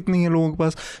ज़मीनें कितनी हैं लोगों के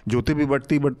पास, जोते भी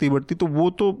बढ़ती, तो वो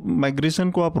तो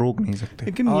माइग्रेशन को आप रोक नहीं सकते।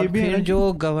 लेकिन ये भी फिर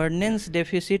जो गवर्नेंस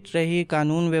डेफिसिट रही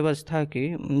कानून व्यवस्था की,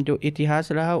 जो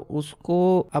इतिहास रहा,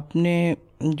 उसको अपने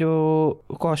जो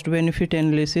कॉस्ट बेनिफिट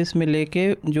एनालिसिस में लेके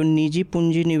जो निजी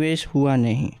पूंजी निवेश हुआ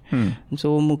नहीं।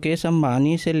 सो मुकेश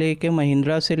अंबानी से लेके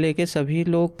महिंद्रा से लेके सभी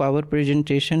लोग पावर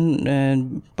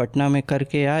प्रेजेंटेशन पटना में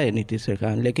करके आए नीतीश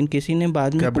सरकार, लेकिन किसी ने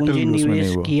बाद में पूंजी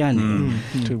निवेश किया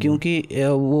नहीं, क्योंकि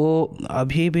वो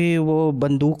अभी भी वो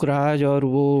बंदूक राज और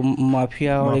वो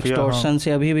माफिया और एक्सटॉर्शन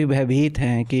से अभी भी भयभीत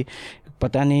हैं कि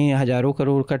पता नहीं हजारों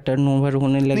करोड़ का टर्नओवर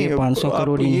होने लगे, 500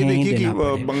 करोड़ ये देखिए कि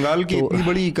बंगाल की इतनी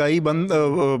बड़ी इकाई बंद,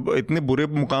 इतने बुरे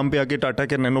मुकाम पे आके टाटा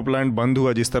के नैनो प्लांट बंद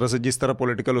हुआ जिस तरह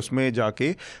पॉलिटिकल उसमें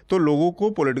जाके, तो लोगों को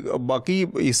बाकी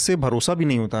इससे भरोसा भी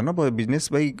नहीं होता ना बिजनेस।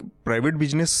 भाई प्राइवेट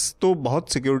बिजनेस तो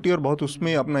बहुत सिक्योरिटी और बहुत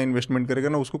उसमें अपना इन्वेस्टमेंट करेगा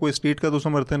ना, उसको कोई स्टेट का तो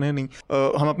समर्थन है नहीं।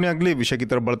 हम अपने अगले विषय की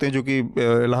तरफ बढ़ते हैं, जो कि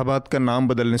इलाहाबाद का नाम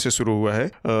बदलने से शुरू हुआ है।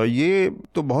 ये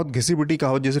तो बहुत घिसी पिटी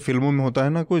कहावत जैसे फिल्मों में होता है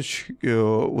ना, कुछ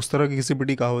उस तरह की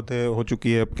बड़ी कहावत है, हो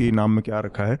चुकी है। आपकी नाम में क्या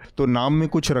रखा है? तो नाम में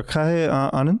कुछ रखा है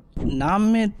आनंद? नाम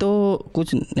में तो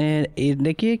कुछ,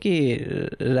 देखिए कि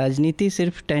राजनीति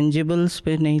सिर्फ टेंजिबल्स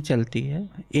पे नहीं चलती है,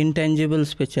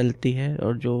 इनटेंजिबल्स पे चलती है।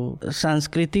 और जो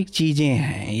सांस्कृतिक चीज़ें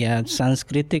हैं या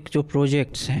सांस्कृतिक जो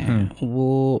प्रोजेक्ट्स हैं,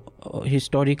 वो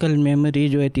हिस्टोरिकल मेमोरी,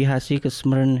 जो ऐतिहासिक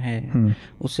स्मरण है,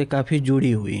 उससे काफ़ी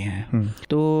जुड़ी हुई हैं।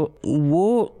 तो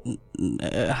वो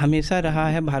हमेशा रहा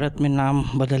है भारत में नाम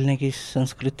बदलने की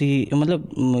संस्कृति, मतलब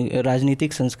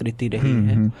राजनीतिक संस्कृति रही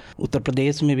है। उत्तर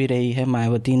प्रदेश में भी रही है,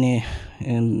 मायावती ने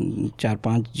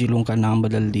 4-5 जिलों का नाम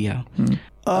बदल दिया।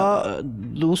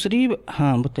 दूसरी,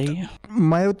 हाँ बताइए।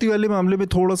 मायावती वाले मामले में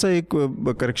थोड़ा सा एक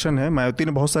करेक्शन है। मायावती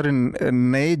ने बहुत सारे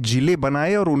नए जिले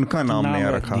बनाए और उनका नाम नया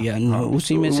रखा। हाँ,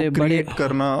 उसी में से बड़े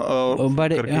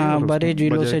करना बड़े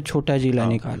जिलों से छोटा जिला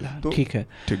निकाला। ठीक है।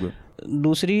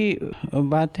 दूसरी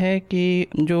बात है कि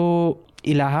जो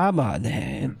इलाहाबाद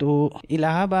है, तो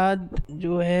इलाहाबाद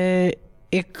जो है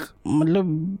एक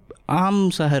मतलब आम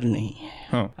शहर नहीं है।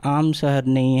 हाँ। आम शहर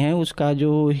नहीं है। उसका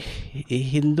जो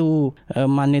हिंदू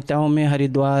मान्यताओं में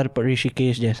हरिद्वार,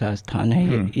 ऋषिकेश जैसा स्थान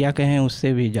है, या कहें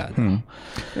उससे भी ज्यादा।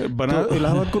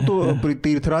 इलाहाबाद को तो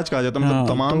तीर्थराज कहा जाता है। मतलब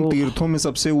तमाम तीर्थों में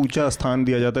सबसे ऊंचा स्थान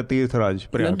दिया जाता है तीर्थराज।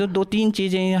 तो दो तीन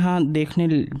चीजें यहाँ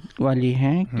देखने वाली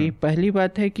हैं कि पहली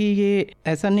बात है कि ये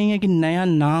ऐसा नहीं है कि नया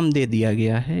नाम दे दिया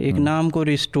गया है, एक नाम को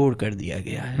रिस्टोर कर दिया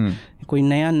गया है। कोई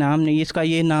नया नाम नहीं, इसका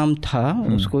ये नाम था,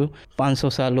 उसको 500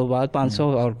 सालों बाद, 500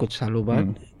 और कुछ सालों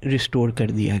बाद रिस्टोर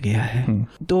कर दिया गया है।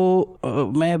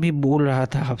 तो मैं अभी बोल रहा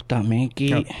था हफ्ता में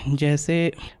कि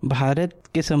जैसे भारत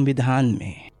के संविधान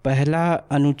में पहला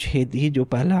अनुच्छेद ही, जो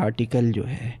पहला आर्टिकल जो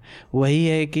है, वही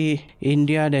है कि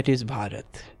इंडिया दैट इज़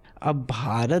भारत। अब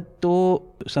भारत तो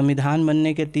संविधान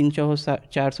बनने के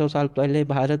 300-400 साल पहले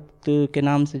भारत के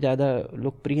नाम से ज़्यादा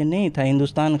लोकप्रिय नहीं था,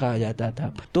 हिंदुस्तान कहा जाता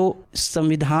था। तो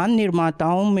संविधान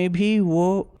निर्माताओं में भी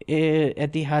वो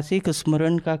ऐतिहासिक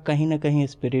स्मरण का कहीं ना कहीं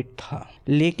स्पिरिट था।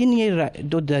 लेकिन ये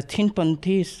जो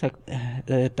दक्षिणपंथी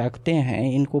ताकतें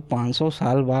हैं, इनको 500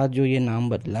 साल बाद जो ये नाम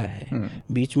बदला है,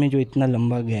 बीच में जो इतना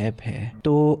लंबा गैप है,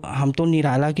 तो हम तो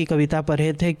निराला की कविता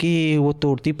पढ़े थे कि वो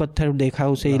तोड़ती पत्थर देखा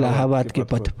उसे इलाहाबाद के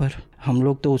पथ पर। हम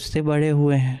लोग तो उससे बड़े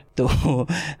हुए हैं। तो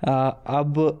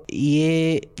अब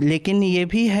ये, लेकिन ये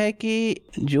भी है कि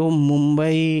जो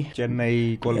मुंबई,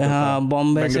 चेन्नई, कोलकाता, हाँ,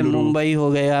 बॉम्बे से मुंबई हो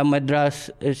गया, मद्रास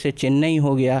से चेन्नई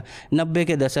हो गया, 90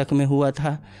 के दशक में हुआ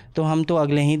था। तो हम तो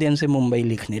अगले ही दिन से मुंबई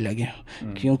लिखने लगे,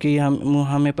 क्योंकि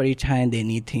हमें परीक्षाएं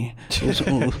देनी थी।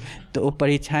 तो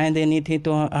परीक्षाएं देनी थी,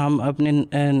 तो हम अपने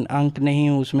अंक नहीं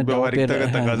उसमें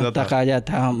तकाजा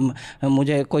था।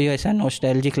 मुझे कोई ऐसा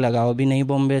नॉस्टैल्जिक लगाव भी नहीं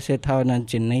बॉम्बे से था और न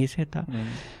चेन्नई से था।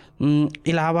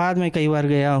 इलाहाबाद में कई बार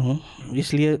गया हूँ,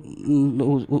 इसलिए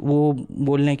वो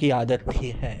बोलने की आदत भी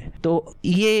है। तो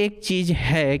ये एक चीज़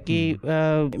है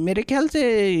कि मेरे ख्याल से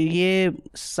ये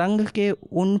संघ के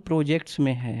उन प्रोजेक्ट्स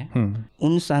में है,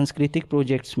 उन सांस्कृतिक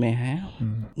प्रोजेक्ट्स में है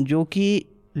जो कि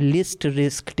लिस्ट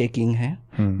रिस्क टेकिंग है,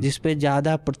 जिस पे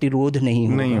ज़्यादा प्रतिरोध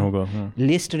नहीं होगा।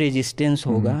 लिस्ट रेजिस्टेंस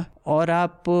होगा और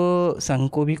आप संघ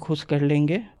को भी खुश कर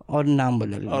लेंगे और नाम बदल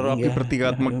लेंगे और आपकी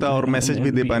प्रतीकात्मकता और मैसेज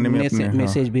भी दे पाने में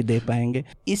मैसेज भी दे पाएंगे।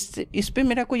 इस पे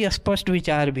मेरा कोई स्पष्ट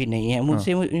विचार भी नहीं है।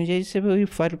 मुझे इससे भी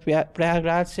फर्क,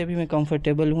 प्रयागराज से भी मैं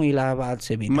कंफर्टेबल हूँ, इलाहाबाद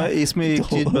से भी। मैं इसमें एक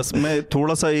चीज बस मैं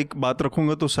थोड़ा सा एक बात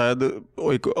रखूंगा तो शायद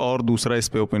एक और दूसरा इस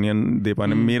पे ओपिनियन दे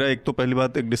पाने। मेरा एक तो पहली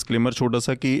बात, एक डिस्क्लेमर छोटा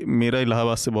सा कि मेरा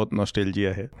इलाहाबाद से बहुत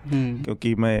नॉस्टैल्जिया है,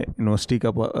 क्योंकि मैं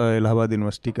इलाहाबाद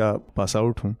यूनिवर्सिटी का पास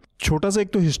आउट हूँ। छोटा सा एक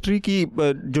तो हिस्ट्री की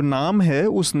जो नाम है,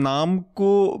 उस नाम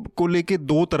को लेके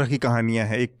दो तरह की कहानियां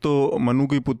हैं। एक तो मनु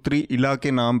की पुत्री इला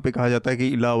के नाम पे कहा जाता है कि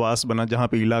इलाहावास बना, जहाँ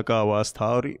पे इला का आवास था,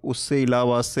 और उससे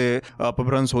इलाहाबाद से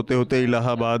अपभ्रंश होते होते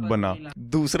इलाहाबाद बना।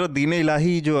 दूसरा दीन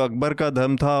इलाही जो अकबर का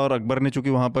धर्म था, और अकबर ने चूंकि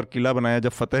वहाँ पर किला बनाया,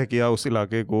 जब फतेह किया उस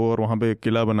इलाके को और वहाँ पे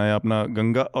किला बनाया अपना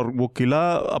गंगा, और वो किला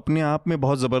अपने आप में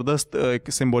बहुत ज़बरदस्त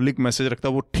एक सिंबॉलिक मैसेज रखता।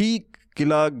 वो ठीक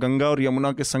किला गंगा और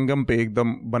यमुना के संगम पे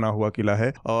एकदम बना हुआ किला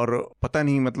है। और पता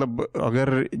नहीं, मतलब अगर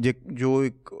जो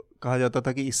एक कहा जाता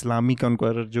था कि इस्लामी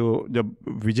कॉन्क्वायरर जो जब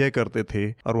विजय करते थे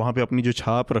और वहाँ पे अपनी जो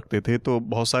छाप रखते थे, तो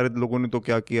बहुत सारे लोगों ने तो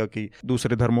क्या किया कि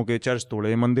दूसरे धर्मों के चर्च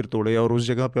तोड़े, मंदिर तोड़े और उस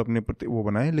जगह पे अपने प्रति वो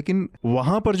बनाए। लेकिन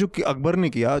वहाँ पर जो अकबर ने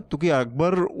किया, तो कि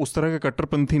अकबर उस तरह का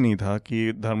कट्टरपंथी नहीं था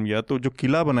कि धर्म, या तो जो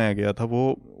किला बनाया गया था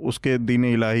वो उसके दीन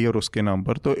इलाही और उसके नाम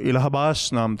पर, तो इलाहाबाद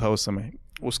नाम था उस समय।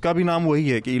 उसका भी नाम वही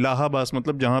है कि इलाहाबाद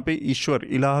मतलब जहाँ पे ईश्वर,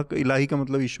 इलाही का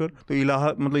मतलब ईश्वर, तो इलाहा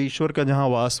मतलब ईश्वर का जहाँ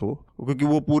वास हो, क्योंकि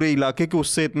वो पूरे इलाके के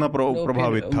उससे इतना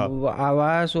प्रभावित था।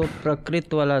 आवास और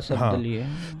प्रकृति वाला शब्द लिए,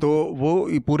 तो वो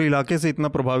पूरे इलाके से इतना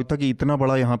प्रभावित था कि इतना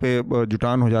बड़ा यहाँ पे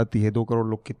जुटान हो जाती है, 2 करोड़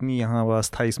लोग, कितनी यहाँ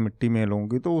आवास था इस मिट्टी में लोगों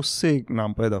की, तो उससे एक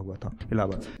नाम पैदा हुआ था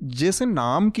इलाहाबाद। जैसे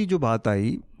नाम की जो बात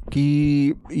आई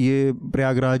कि ये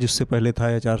प्रयागराज उससे पहले था,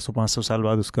 या 400-500 साल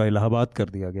बाद उसका इलाहाबाद कर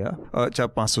दिया गया,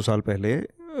 500 साल पहले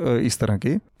इस तरह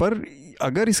के। पर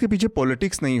अगर इसके पीछे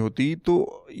पॉलिटिक्स नहीं होती,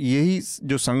 तो यही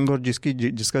जो संघ और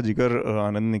जिसका जिक्र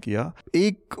आनंद ने किया,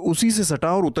 एक उसी से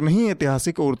सटा और उतना ही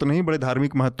ऐतिहासिक और उतना ही बड़े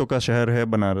धार्मिक महत्व का शहर है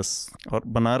बनारस। और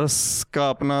बनारस का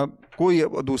अपना कोई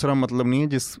दूसरा मतलब नहीं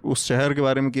है। उस शहर के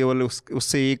बारे में केवल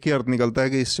उससे एक ही अर्थ निकलता है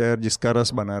कि इस शहर जिसका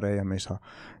रस बना रहे हमेशा,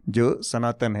 जो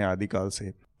सनातन है आदिकाल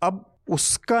से। अब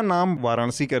उसका नाम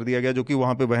वाराणसी कर दिया गया, जो कि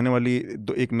वहाँ पे बहने वाली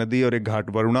एक नदी और एक घाट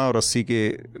वरुणा और अस्सी के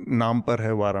नाम पर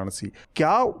है वाराणसी।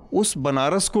 क्या उस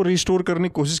बनारस को रिस्टोर करने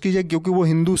की कोशिश की जाए, क्योंकि वो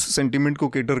हिंदू सेंटिमेंट को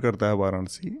केटर करता है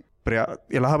वाराणसी,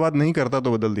 इलाहाबाद नहीं करता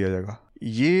तो बदल दिया जाएगा,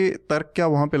 ये तर्क क्या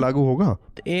वहाँ पे लागू होगा?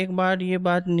 एक बार ये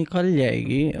बात निकल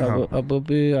जाएगी। हाँ। अब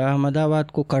भी अहमदाबाद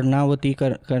को कर्णावती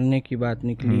करने की बात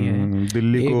निकली है,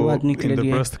 दिल्ली एक को बात निकली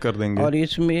इंद्रप्रस्थ कर देंगे। और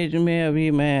इसमें अभी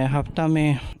मैं हफ्ता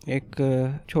में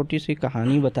एक छोटी सी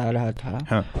कहानी बता रहा था।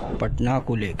 हाँ। पटना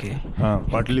को लेके, हाँ,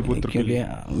 पाटलिपुत्र के लिए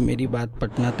मेरी बात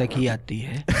पटना तक ही आती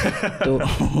है।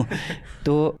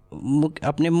 तो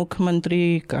अपने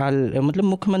मुख्यमंत्री काल, मतलब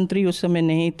मुख्यमंत्री उस समय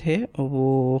नहीं थे,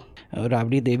 वो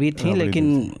राबड़ी देवी थी,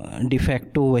 लेकिन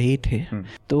डिफेक्टो वही थे।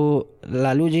 तो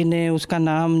लालू जी ने उसका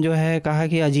नाम जो है कहा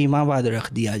कि अजीमाबाद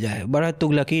रख दिया जाए, बड़ा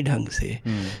तुगलकी ढंग से।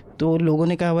 तो लोगों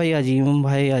ने कहा भाई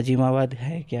अजीमाबाद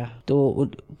है क्या? तो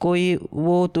कोई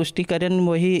वो तुष्टिकरण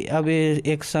वही, अब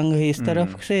एक संघ इस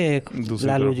तरफ से, एक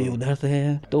लालू जी उधर से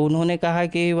है। तो उन्होंने कहा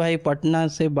कि भाई पटना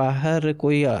से बाहर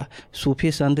कोई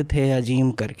सूफी संत थे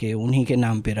अजीम करके, उन्हीं के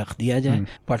नाम पे रख दिया जाए।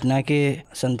 पटना के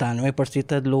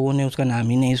 97% लोगों ने उसका नाम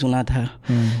ही नहीं सुना था।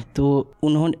 तो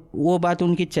उन्होंने, वो बात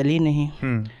उनकी चली नहीं,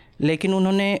 लेकिन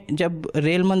उन्होंने जब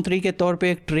रेल मंत्री के तौर पे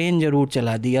एक ट्रेन जरूर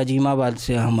चला दी अजीमाबाद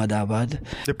से अहमदाबाद,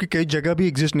 जबकि कई जगह भी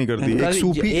एग्जिस्ट नहीं करती,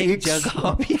 एक जगह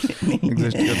भी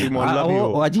एग्जिस्ट करती, मोहल्ला भी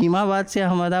हो। अजीमाबाद से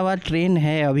अहमदाबाद ट्रेन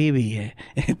है, अभी भी है।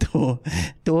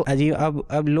 तो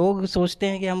अब लोग सोचते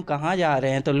हैं कि हम कहाँ जा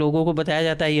रहे हैं, तो लोगों को बताया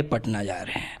जाता है ये पटना जा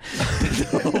रहे हैं।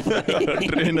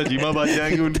 ट्रेन अजीमाबाद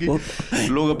जाएगी उनकी,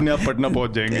 लोग अपने आप पटना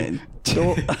पहुंच जाएंगे।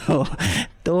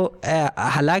 तो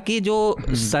हालांकि जो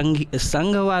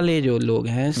संघ वाले जो लोग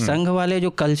हैं, संघ वाले जो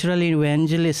कल्चरल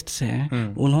इवेंजलिस्ट्स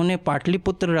हैं, उन्होंने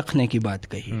पाटलिपुत्र रखने की बात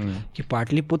कही कि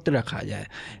पाटलिपुत्र रखा जाए,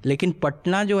 लेकिन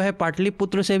पटना जो है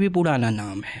पाटलिपुत्र से भी पुराना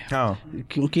नाम है। हाँ।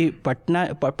 क्योंकि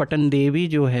पटन देवी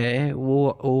जो है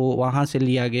वो वहाँ से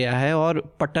लिया गया है, और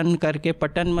पटन करके,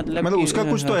 पटन मतलब उसका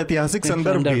कुछ तो ऐतिहासिक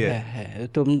संदर्भ भी है।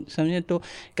 तो समझे, तो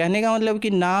कहने का मतलब कि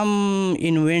नाम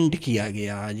इन्वेंट किया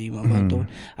गया अजीमाबाद। तो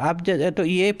आप तो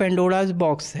ये पेंडोरास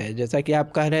बॉक्स है, जैसा कि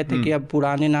आप कह रहे थे कि अब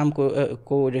पुराने नाम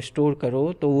को रिस्टोर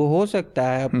करो, तो वो हो सकता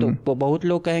है। अब तो बहुत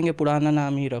लोग कहेंगे पुराना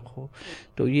नाम ही रखो,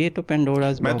 तो ये तो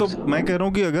पेंडोरास बॉक्स। मैं कह रहा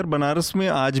हूँ कि अगर बनारस में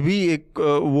आज भी एक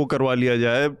वो करवा लिया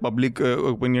जाए, पब्लिक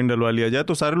ओपिनियन डलवा लिया जाए,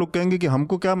 तो सारे लोग कहेंगे कि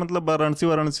हमको क्या मतलब वाराणसी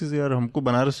से यार, हमको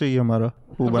बनारस चाहिए हमारा।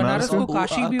 वो बनारस को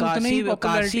काशी भी उतने ही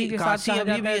पॉपुलैरिटी के साथ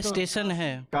अभी भी स्टेशन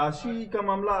है। काशी का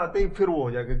मामला आते ही फिर वो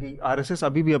हो जाएगा कि आरएसएस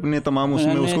अभी भी अपने तमाम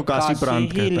उसमें उसको काशी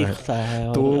प्रांत कहता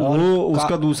है, तो वो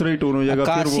उसका दूसरा ही टोन हो जाएगा।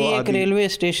 काशी एक रेलवे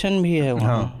स्टेशन भी है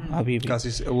वहाँ अभी भी। काशी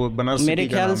वो बनारस मेरे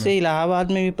ख्याल से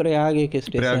इलाहाबाद में भी प्रयाग एक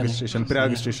प्रयाग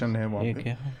स्टेशन है वहाँ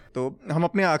पे। तो हम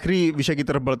अपने आखिरी विषय की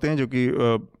तरफ बढ़ते हैं, जो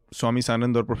कि स्वामी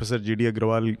सानंद और प्रोफेसर जीडी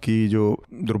अग्रवाल की जो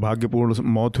दुर्भाग्यपूर्ण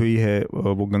मौत हुई है,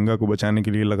 वो गंगा को बचाने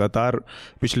के लिए लगातार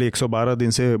पिछले 112 दिन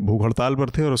से भूख हड़ताल पर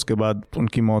थे और उसके बाद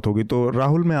उनकी मौत हो गई। तो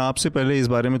राहुल, मैं आपसे पहले इस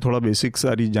बारे में थोड़ा बेसिक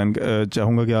सारी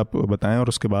चाहूँगा कि आप बताएं, और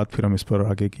उसके बाद फिर हम इस पर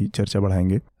आगे की चर्चा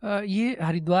बढ़ाएंगे। ये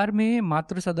हरिद्वार में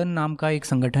मातृ सदन नाम का एक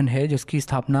संगठन है, जिसकी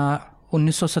स्थापना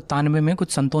 1997 में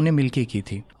कुछ संतों ने मिलके की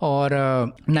थी, और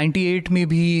 98 में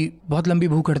भी बहुत लंबी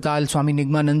भूख हड़ताल, स्वामी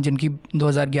निगमानंद जिनकी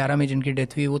 2011 में जिनकी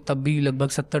डेथ हुई, वो तब भी लगभग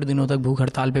 70 दिनों तक भूख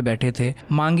हड़ताल पे बैठे थे।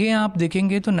 मांगे आप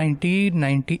देखेंगे तो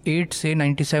 1998 से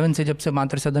 97 से, जब से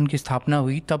मातृ सदन की स्थापना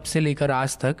हुई, तब से लेकर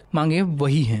आज तक मांगे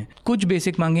वही हैं। कुछ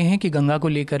बेसिक मांगे हैं कि गंगा को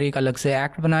लेकर एक अलग से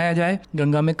एक्ट बनाया जाए,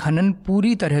 गंगा में खनन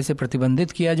पूरी तरह से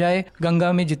प्रतिबंधित किया जाए,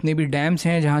 गंगा में जितने भी डैम्स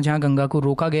हैं जहाँ जहाँ गंगा को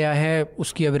रोका गया है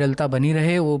उसकी अविरलता बनी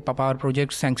रहे, वो पावर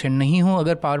प्रोजेक्ट सैंक्शन नहीं हो।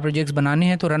 अगर पावर प्रोजेक्ट्स बनाने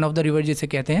हैं तो रन ऑफ द रिवर जिसे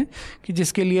कहते हैं, कि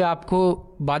जिसके लिए आपको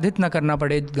बाधित ना करना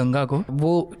पड़े गंगा को,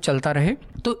 वो चलता रहे।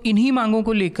 तो इन्हीं मांगों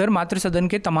को लेकर मातृ सदन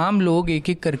के तमाम लोग एक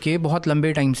एक करके बहुत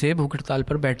लंबे टाइम से भूख हड़ताल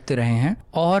पर बैठते रहे हैं,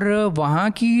 और वहाँ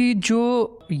की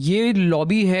जो ये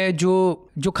लॉबी है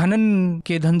जो खनन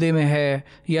के धंधे में है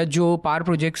या जो पावर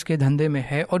प्रोजेक्ट्स के धंधे में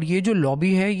है, और ये जो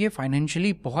लॉबी है ये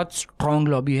फाइनेंशियली बहुत स्ट्रांग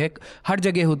लॉबी है, हर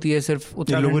जगह होती है, सिर्फ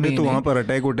उत्तराखंड लोगों ने तो वहाँ पर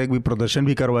अटैक भी प्रदर्शन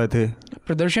भी करवाए थे,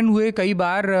 प्रदर्शन हुए कई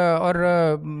बार।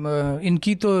 और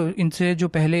इनकी तो इनसे जो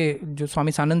पहले, जो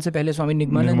स्वामी सानंद से पहले स्वामी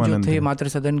निगमानंद जो थे मातृ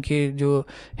सदन के जो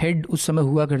हेड उस समय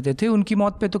हुआ करते थे, उनकी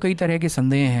मौत पे तो कई तरह के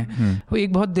संदेह हैं। वो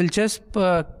एक बहुत दिलचस्प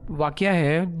वाकया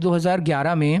है,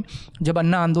 2011 में जब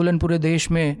अन्ना आंदोलन पूरे देश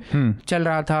में चल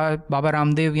रहा था, बाबा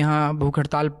रामदेव यहाँ भूख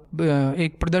हड़ताल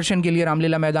एक प्रदर्शन के लिए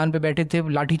रामलीला मैदान पे बैठे थे,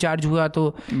 लाठीचार्ज हुआ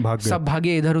तो सब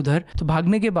भागे इधर उधर। तो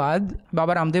भागने के बाद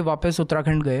बाबा रामदेव वापस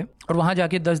उत्तराखंड गए और वहाँ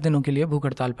जाके 10 दिनों के लिए भूख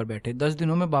हड़ताल पर बैठे। 10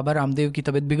 दिनों में बाबा रामदेव की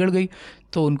तबीयत बिगड़ गई,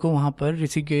 तो उनको वहाँ पर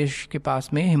ऋषिकेश के पास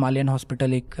में हिमालयन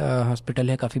हॉस्पिटल, एक हॉस्पिटल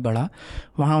है काफ़ी बड़ा,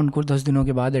 वहाँ उनको 10 दिनों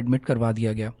के बाद एडमिट करवा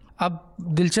दिया गया। अब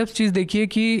दिलचस्प चीज़ देखिए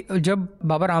कि जब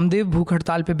बाबा रामदेव भूख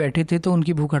हड़ताल पे बैठे थे तो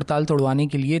उनकी भूख हड़ताल तोड़वाने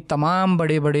के लिए तमाम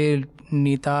बड़े बड़े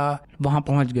नेता वहां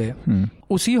पहुंच गए।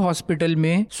 उसी हॉस्पिटल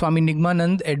में स्वामी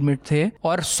निगमानंद एडमिट थे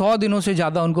और 100 दिनों से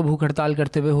ज़्यादा उनको भूख हड़ताल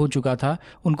करते हुए हो चुका था।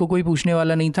 उनको कोई पूछने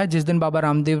वाला नहीं था। जिस दिन बाबा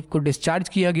रामदेव को डिस्चार्ज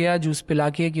किया गया जूस पिला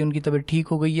के कि उनकी तबीयत ठीक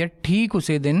हो गई है, ठीक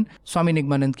उसी दिन स्वामी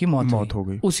निगमानंद की मौत हो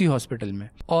गई उसी हॉस्पिटल में।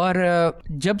 और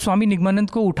जब स्वामी निगमानंद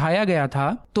को उठाया गया था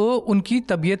तो उनकी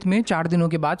तबीयत में 4 दिनों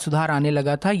के बाद सुधार आने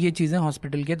लगा था। ये चीज़ें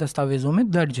हॉस्पिटल के दस्तावेजों में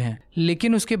दर्ज हैं।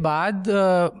 लेकिन उसके बाद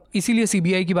इसीलिए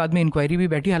सीबीआई की बाद में इंक्वायरी भी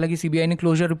बैठी। हालांकि सीबीआई ने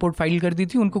क्लोजर रिपोर्ट फाइल कर दी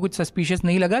थी, उनको कुछ सस्पिशियस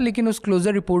नहीं लगा, लेकिन उस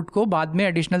क्लोजर रिपोर्ट को बाद में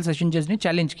एडिशनल सेशन जज ने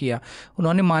चैलेंज किया।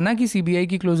 उन्होंने माना कि सीबीआई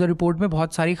की क्लोजर रिपोर्ट में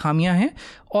बहुत सारी खामियां हैं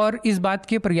और इस बात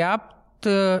के पर्याप्त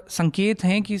संकेत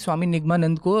हैं कि स्वामी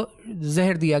निगमानंद को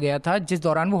जहर दिया गया था जिस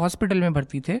दौरान वो हॉस्पिटल में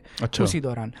भर्ती थे। अच्छा। उसी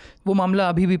दौरान वो मामला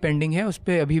अभी भी पेंडिंग है, उस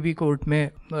पर अभी भी कोर्ट में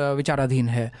विचाराधीन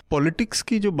है। पॉलिटिक्स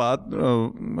की जो बात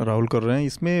राहुल कर रहे हैं,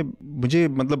 इसमें मुझे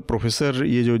मतलब प्रोफेसर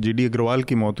ये जो जीडी अग्रवाल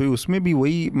की मौत हुई उसमें भी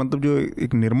वही मतलब जो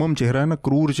एक निर्मम चेहरा है ना,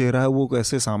 क्रूर चेहरा है, वो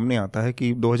कैसे सामने आता है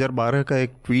कि 2012 का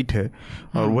एक ट्वीट है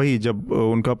और वही जब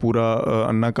उनका पूरा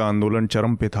अन्ना का आंदोलन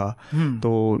चरम पे था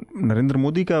तो नरेंद्र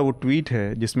मोदी का वो ट्वीट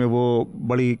है जिसमें वो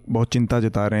बड़ी बहुत चिंता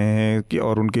जता रहे हैं कि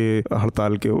और उनके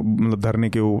हड़ताल के मतलब धरने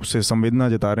के उससे संवेदना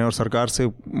जता रहे हैं और सरकार से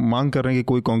मांग कर रहे हैं कि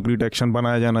कोई कॉन्क्रीट एक्शन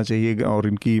बनाया जाना चाहिए और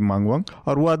इनकी मांग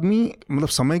और वो आदमी मतलब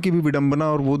समय की भी विडंबना।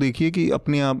 और वो देखिए कि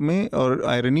अपने आप में और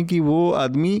आयरनी की वो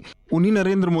आदमी उन्हीं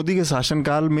नरेंद्र मोदी के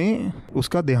शासनकाल में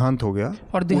उसका देहांत हो गया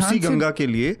और उसी गंगा के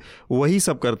लिए वही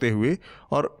सब करते हुए।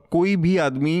 और कोई भी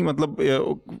आदमी मतलब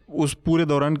उस पूरे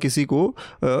दौरान किसी को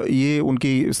ये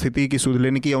उनकी स्थिति की सुध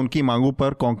लेने की या उनकी मांगों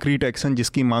पर कॉन्क्रीट एक्शन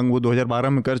जिसकी मांग वो 2012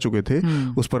 में कर चुके थे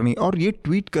उस पर नहीं। और ये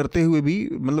ट्वीट करते हुए भी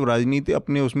मतलब राजनीति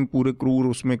अपने उसमें पूरे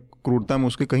उसमें क्रूरता में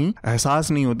उसके कहीं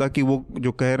एहसास नहीं होता कि वो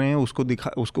जो कह रहे हैं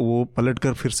उसको वो पलट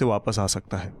कर फिर से वापस आ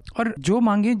सकता है। और जो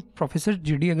मांगे प्रोफेसर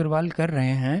जीडी अग्रवाल कर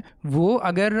रहे हैं वो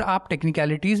अगर आप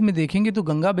टेक्निकलिटीज में देखेंगे तो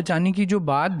गंगा बचाने की जो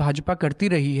बात भाजपा करती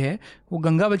रही है वो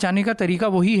गंगा बचाने का तरीका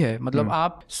वही है। मतलब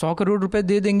आप 100 करोड़ रुपए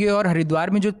दे देंगे और हरिद्वार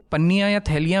में जो पन्नियां या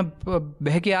थैलियां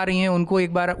बह के आ रही हैं उनको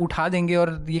एक बार उठा देंगे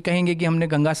और ये कहेंगे कि हमने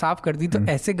गंगा साफ कर दी। तो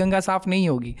ऐसे गंगा साफ नहीं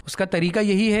होगी। उसका तरीका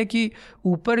यही है कि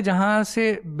ऊपर जहां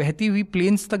से बहती हुई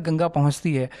प्लेन्स तक गंगा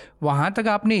पहुंचती है वहां तक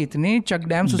आपने इतने चेक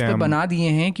डैम्स उस पर बना दिए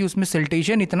हैं कि उसमें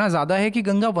सिल्टेशन इतना ज्यादा है कि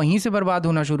गंगा वहीं से बर्बाद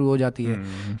होना शुरू हो जाती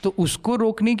है। तो उसको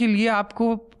रोकने के लिए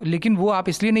आपको, लेकिन वो आप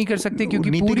इसलिए नहीं कर सकते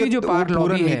क्योंकि पूरी जो पार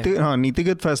लॉबी है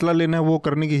नीतिगत फैसला लेना है वो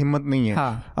करने की हिम्मत नहीं है।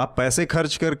 हाँ। आप पैसे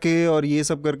खर्च करके और ये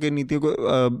सब करके नीतियों को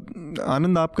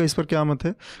आनंद आपका इस पर क्या मत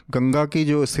है? गंगा की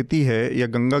जो स्थिति है या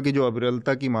गंगा की जो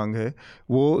अविरलता की मांग है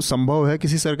वो संभव है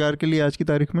किसी सरकार के लिए आज की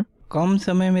तारीख में? कम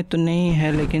समय में तो नहीं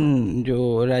है, लेकिन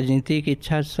जो राजनीतिक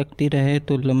इच्छा शक्ति रहे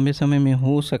तो लंबे समय में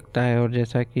हो सकता है। और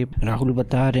जैसा कि राहुल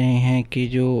बता रहे हैं कि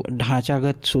जो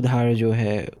ढांचागत सुधार जो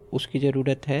है उसकी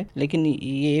ज़रूरत है, लेकिन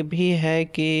ये भी है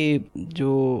कि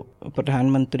जो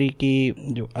प्रधानमंत्री की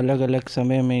जो अलग अलग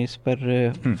समय में इस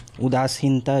पर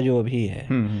उदासीनता जो अभी है,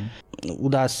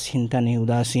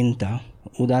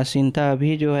 उदासीनता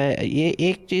अभी जो है, ये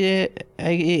एक चीज़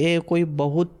है, ये कोई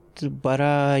बहुत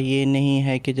बड़ा ये नहीं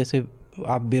है कि जैसे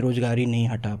आप बेरोजगारी नहीं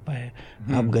हटा पाए,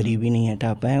 आप गरीबी नहीं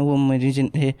हटा पाए। वो मुझे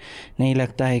नहीं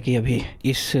लगता है कि अभी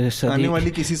इस सदी आने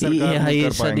वाली किसी सरकार में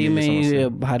कर सदी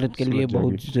में भारत के लिए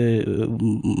बहुत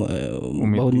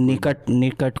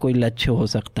निकट कोई लक्ष्य हो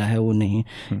सकता है, वो नहीं।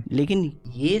 लेकिन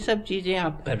ये सब चीज़ें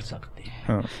आप कर सकते हैं।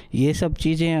 हाँ। ये सब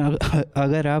चीज़ें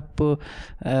अगर आप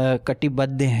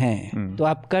कटिबद्ध हैं तो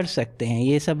आप कर सकते हैं।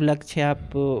 ये सब लक्ष्य आप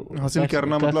हासिल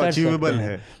करना मतलब अचीवेबल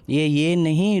है। ये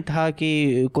नहीं था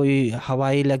कि कोई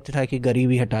हवाई लक्ष्य था कि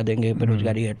गरीबी हटा देंगे,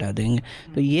 बेरोजगारी हटा देंगे।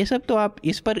 तो ये सब तो आप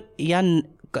इस पर या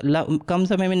कम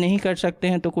समय में नहीं कर सकते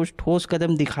हैं तो कुछ ठोस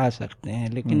कदम दिखा सकते हैं,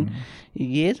 लेकिन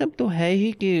ये सब तो है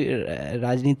ही कि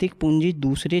राजनीतिक पूंजी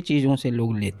दूसरे चीज़ों से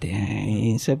लोग लेते हैं,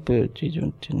 इन सब चीज़ों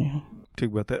से नहीं। ठीक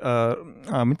बात है।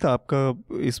 अमित,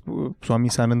 आपका इस स्वामी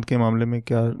सानंद के मामले में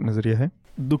क्या नज़रिया है?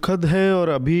 दुखद है। और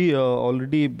अभी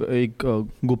ऑलरेडी एक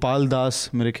गोपाल दास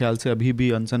मेरे ख्याल से अभी भी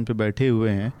अनशन पे बैठे हुए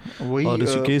हैं और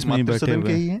इस केस में ही बैठे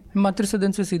हुए हैं। मातृ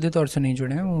सदन से सीधे तौर से नहीं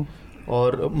जुड़े हैं वो,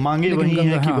 और मांगे वही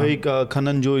है कि भाई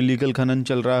खनन जो इलीगल खनन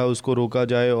चल रहा है उसको रोका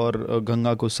जाए और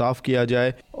गंगा को साफ किया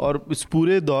जाए। और इस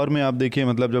पूरे दौर में आप देखिए,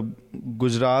 मतलब जब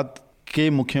गुजरात के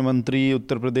मुख्यमंत्री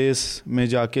उत्तर प्रदेश में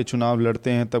जाके चुनाव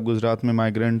लड़ते हैं, तब गुजरात में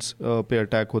माइग्रेंट्स पे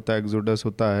अटैक होता है, एक्सोडस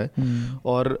होता है,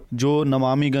 और जो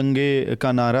नमामि गंगे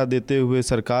का नारा देते हुए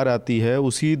सरकार आती है,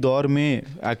 उसी दौर में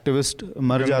एक्टिविस्ट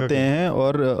मर जाते हैं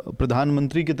और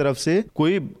प्रधानमंत्री की तरफ से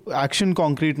कोई एक्शन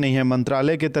कॉन्क्रीट नहीं है।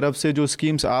 मंत्रालय की तरफ से जो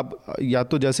स्कीम्स, आप या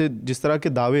तो जैसे जिस तरह के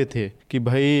दावे थे कि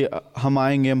भाई हम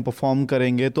आएंगे, हम परफॉर्म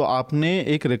करेंगे, तो आपने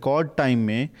एक रिकॉर्ड टाइम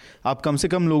में आप कम से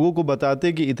कम लोगों को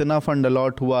बताते कि इतना फंड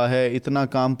अलॉट हुआ है, इतना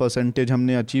काम परसेंटेज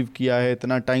हमने अचीव किया है,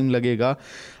 इतना टाइम लगेगा।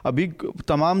 अभी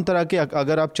तमाम तरह के,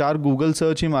 अगर आप 4 गूगल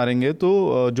सर्च ही मारेंगे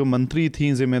तो जो मंत्री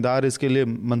थी, जिम्मेदार इसके लिए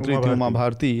मंत्री थी उमा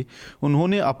भारती,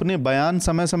 उन्होंने अपने बयान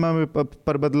समय समय में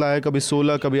पर बदला है, कभी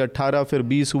 16, कभी 18, फिर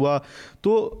 20 हुआ।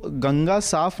 तो गंगा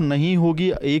साफ नहीं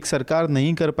होगी, एक सरकार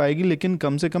नहीं कर पाएगी, लेकिन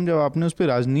कम से कम जब आपने उस पर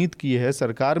राजनीति की है,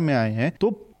 सरकार में आए हैं,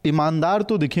 तो ईमानदार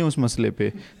तो दिखे उस मसले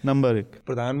पे। नंबर 1,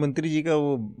 प्रधानमंत्री जी का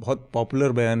वो बहुत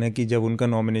पॉपुलर बयान है कि जब उनका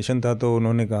नॉमिनेशन था तो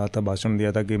उन्होंने कहा था, भाषण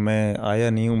दिया था कि मैं आया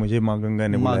नहीं हूँ, मुझे माँ गंगा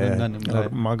ने बुलाया है। और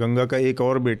माँ गंगा का एक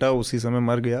और बेटा उसी समय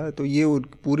मर गया। तो ये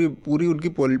पूरी उनकी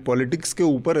पॉलिटिक्स के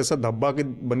ऊपर ऐसा धब्बा के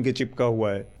बन के चिपका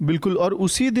हुआ है। बिल्कुल। और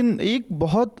उसी दिन एक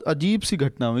बहुत अजीब सी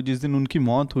घटना हुई, जिस दिन उनकी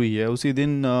मौत हुई है, उसी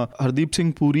दिन हरदीप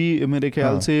सिंह पुरी मेरे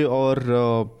ख्याल से, और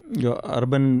जो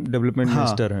अर्बन डेवलपमेंट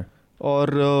मिनिस्टर हैं,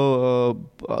 और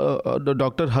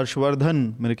डॉक्टर हर्षवर्धन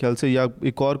मेरे ख्याल से, या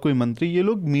एक और कोई मंत्री, ये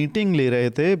लोग मीटिंग ले रहे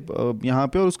थे यहाँ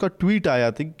पे, और उसका ट्वीट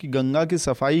आया था कि गंगा की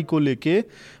सफाई को लेके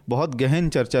बहुत गहन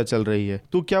चर्चा चल रही है।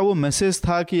 तो क्या वो मैसेज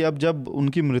था कि अब जब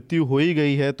उनकी मृत्यु हो ही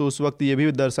गई है तो उस वक्त ये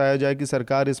भी दर्शाया जाए कि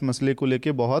सरकार इस मसले को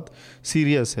लेके बहुत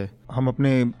सीरियस है? हम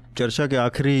अपने चर्चा के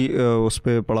आखिरी उस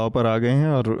पे पड़ाव पर आ गए हैं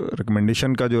और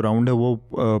रिकमेंडेशन का जो राउंड है वो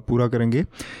पूरा करेंगे,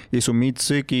 इस उम्मीद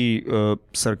से कि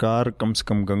सरकार कम से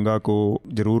कम गंगा को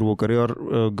ज़रूर वो करे और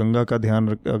गंगा का ध्यान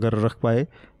अगर रख पाए।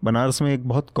 बनारस में एक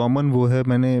बहुत कॉमन वो है,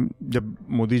 मैंने जब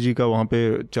मोदी जी का वहाँ पे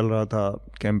चल रहा था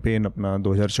कैंपेन अपना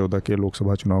 2014 के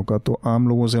लोकसभा चुनाव का, तो आम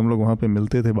लोगों से हम लोग वहाँ पे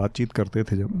मिलते थे, बातचीत करते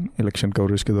थे जब इलेक्शन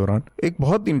कवरेज के दौरान। एक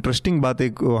बहुत इंटरेस्टिंग बात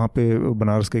एक वहाँ पे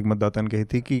बनारस के एक मतदाता ने कही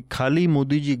थी कि खाली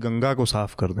मोदी जी गंगा को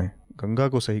साफ कर दें, गंगा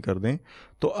को सही कर दें,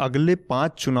 तो अगले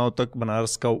 5 चुनाव तक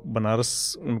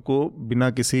बनारस उनको बिना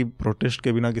किसी प्रोटेस्ट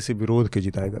के, बिना किसी विरोध के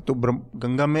जिताएगा। तो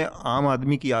गंगा में आम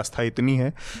आदमी की आस्था इतनी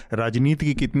है, राजनीति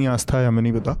की कितनी आस्था है हमें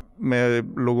नहीं पता। मैं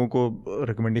लोगों को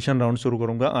रिकमेंडेशन राउंड शुरू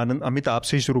करूंगा। आनंद, अमित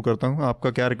आपसे ही शुरू करता हूं,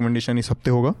 आपका क्या रिकमेंडेशन इस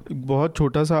हफ्ते होगा? बहुत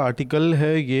छोटा सा आर्टिकल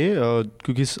है ये,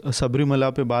 क्योंकि सबरीमला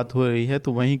पे बात हो रही है,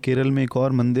 तो वहीं केरल में एक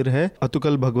और मंदिर है,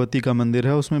 अतुकल भगवती का मंदिर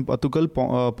है। उसमें अतुकल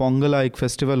पोंगला एक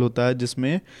फेस्टिवल होता है,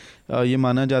 जिसमें ये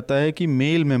माना जाता है कि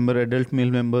एडल्ट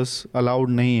मेल मेंबर्स अलाउड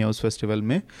नहीं है उस फेस्टिवल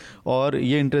में। और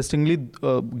ये interestingly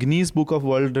Guinness book of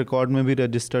world record में भी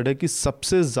रजिस्टर्ड है कि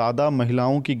सबसे ज़्यादा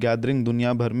महिलाओं की गैदरिंग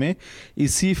दुनिया भर में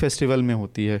इसी फेस्टिवल में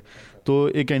होती है। तो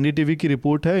एक एनडीटीवी की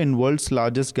रिपोर्ट है, इन world's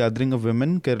largest gathering of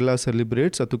women Kerala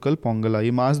celebrates अतुकल पोंगला।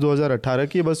 ये मार्च 2018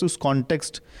 की, बस उस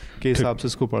कॉन्टेक्स्ट के हिसाब से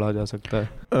इसको पढ़ा जा सकता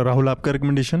है। राहुल, आपका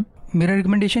रिकमेंडेशन? मेरा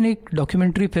रिकमेंडेशन एक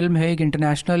डॉक्यूमेंट्री फिल्म है, एक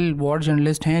इंटरनेशनल वॉर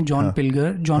जर्नलिस्ट हैं जॉन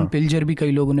पिल्जर भी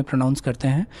कई लोग उन्हें प्रोनाउंस करते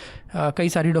हैं। कई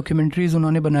सारी डॉक्यूमेंट्रीज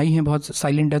उन्होंने बनाई हैं, बहुत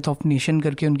साइलेंट डेथ ऑफ नेशन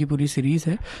करके उनकी पूरी सीरीज़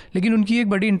है। लेकिन उनकी एक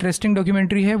बड़ी इंटरेस्टिंग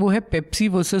डॉक्यूमेंट्री है, वो है पेप्सी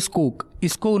वर्सेस कोक।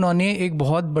 इसको उन्होंने एक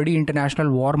बहुत बड़ी इंटरनेशनल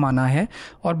वॉर माना है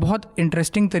और बहुत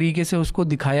इंटरेस्टिंग तरीके से उसको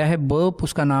दिखाया है। बर्प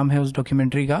उसका नाम है उस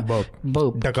डॉक्यूमेंट्री का,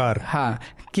 बर्प डकार। हाँ,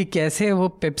 कि कैसे वो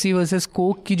पेप्सी वर्सेस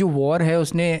कोक की जो वॉर है,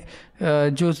 उसने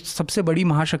जो सबसे बड़ी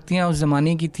महाशक्तियाँ उस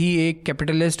ज़माने की थी, एक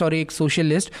कैपिटलिस्ट और एक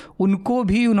सोशलिस्ट, उनको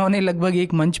भी उन्होंने लगभग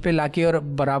एक मंच पे लाके और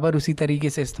बराबर उसी तरीके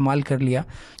से इस्तेमाल कर लिया।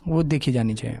 वो देखी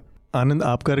जानी चाहिए। आनंद,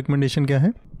 आपका रिकमेंडेशन क्या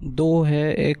है? 2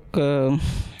 है। एक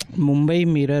मुंबई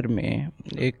मिरर में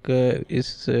एक इस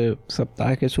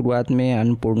सप्ताह के शुरुआत में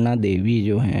अन्नपूर्णा देवी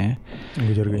जो हैं,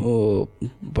 गुजर गई, वो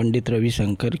पंडित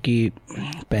रविशंकर की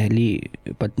पहली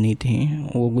पत्नी थी,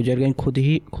 वो गुजर गई।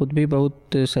 खुद भी बहुत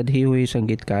सधी हुई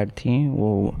संगीतकार थी।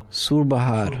 वो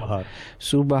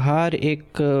सुरबहार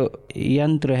एक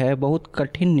यंत्र है, बहुत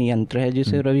कठिन यंत्र है,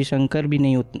 जिसे रविशंकर भी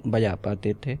नहीं बजा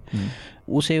पाते थे,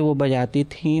 उसे वो बजाती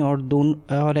थी।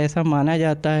 और ऐसा माना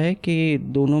जाता है कि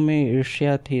दोनों में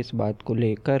ईर्ष्या थी इस बात को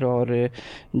लेकर। और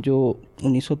जो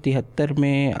 1973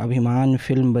 में अभिमान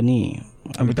फिल्म बनी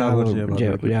अमिताभ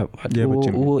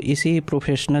वो इसी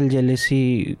प्रोफेशनल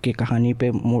जेलेसी के कहानी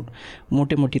पे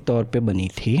मोटे तौर पे बनी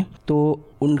थी। तो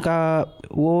उनका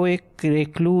वो एक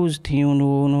रेक्लूज थी,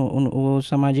 वो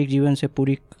सामाजिक जीवन से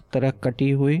पूरी तरह कटी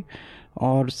हुई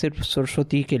और सिर्फ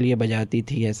सरस्वती के लिए बजाती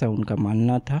थी, ऐसा उनका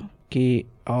मानना था। कि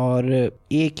और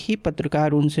एक ही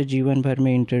पत्रकार उनसे जीवन भर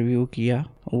में इंटरव्यू किया,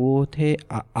 वो थे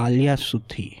आलिया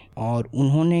सुथी, और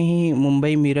उन्होंने ही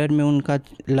मुंबई मिरर में उनका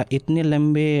इतने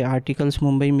लंबे आर्टिकल्स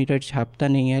मुंबई मिरर छापता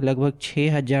नहीं है, लगभग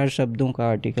 6000 शब्दों का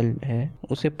आर्टिकल है,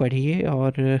 उसे पढ़िए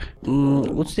और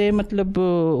उससे मतलब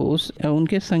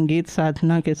उनके संगीत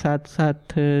साधना के साथ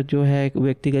साथ जो है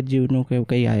व्यक्तिगत जीवनों के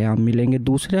कई आयाम मिलेंगे।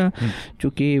 दूसरा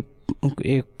चूँकि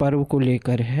एक पर्व को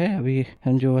लेकर है, अभी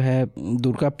जो है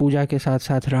दुर्गा पूजा के साथ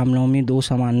साथ रामनवमी, दो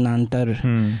समानांतर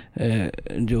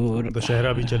जो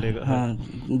दशहरा भी चलेगा। हाँ,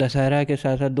 दशहरा के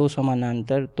साथ साथ दो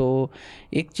समानांतर, तो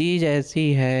एक चीज़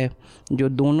ऐसी है जो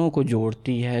दोनों को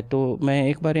जोड़ती है। तो मैं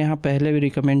एक बार यहाँ पहले भी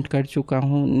रिकमेंड कर चुका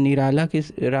हूँ, निराला की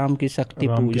राम की शक्ति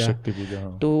पूजा।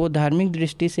 हाँ। तो वो धार्मिक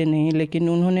दृष्टि से नहीं, लेकिन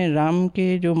उन्होंने राम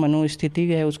के जो मनोस्थिति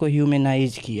है उसको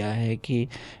ह्यूमनाइज किया है कि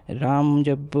राम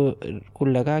जब को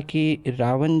लगा कि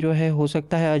रावण जो है हो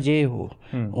सकता है अजय हो,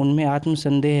 उनमें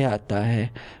आत्मसंदेह आता है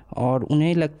और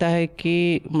उन्हें लगता है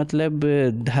कि मतलब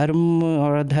धर्म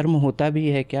और अधर्म होता भी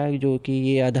है क्या, जो कि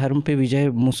ये अधर्म पे विजय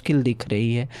मुश्किल दिख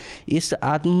रही है। इस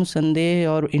आत्मसंदेह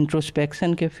और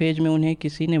इंट्रोस्पेक्शन के फेज में उन्हें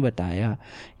किसी ने बताया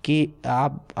कि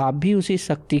आप भी उसी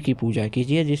शक्ति की पूजा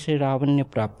कीजिए जिसे रावण ने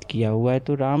प्राप्त किया हुआ है।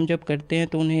 तो राम जब करते हैं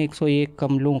तो उन्हें 101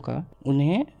 कमलों का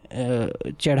उन्हें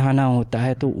चढ़ाना होता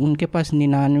है, तो उनके पास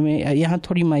 99, यहाँ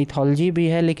थोड़ी माइथोलॉजी भी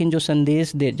है लेकिन जो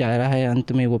संदेश दे जा रहा है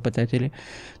अंत में वो पता चले,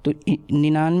 तो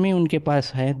 99 उनके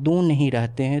पास है, 2 नहीं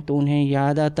रहते हैं। तो उन्हें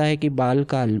याद आता है कि बाल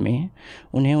काल में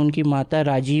उन्हें उनकी माता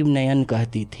राजीव नयन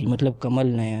कहती थी, मतलब कमल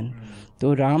नयन।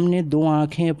 तो राम ने 2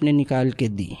 आँखें अपने निकाल के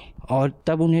दी और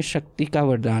तब उन्हें शक्ति का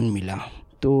वरदान मिला,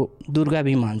 तो दुर्गा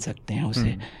भी मान सकते हैं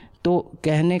उसे। तो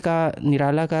कहने का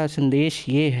निराला का संदेश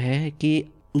ये है कि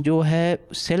जो है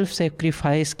सेल्फ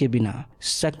सेक्रीफाइस के बिना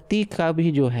शक्ति का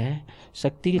भी जो है,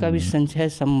 शक्ति का भी संचय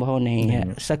संभव नहीं है।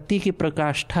 शक्ति की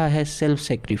प्रकाष्ठा है सेल्फ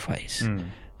सेक्रीफाइस।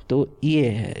 तो ये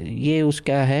है, ये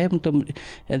उसका है।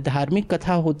 मतलब धार्मिक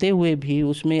कथा होते हुए भी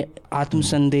उसमें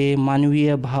आत्मसंदेह,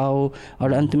 मानवीय भाव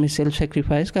और अंत में सेल्फ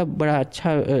सेक्रीफाइस का बड़ा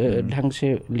अच्छा ढंग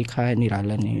से लिखा है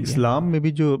निराला ने। इस्लाम में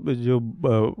भी जो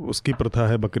उसकी प्रथा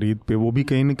है बकरीद पे, वो भी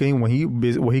कहीं ना कहीं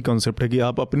वही कॉन्सेप्ट है कि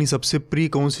आप अपनी सबसे प्रिय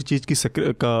कौन सी चीज़ की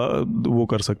का वो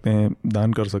कर सकते हैं,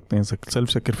 दान कर सकते हैं, सेल्फ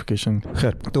सेक्रीफिकेशन।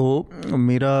 खैर, तो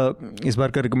मेरा इस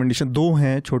बार का रिकमेंडेशन 2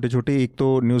 हैं छोटे छोटे। एक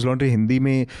तो न्यूज़ लॉन्ड्री हिंदी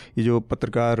में ये जो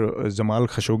पत्रकार जमाल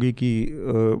खशोगी की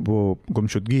वो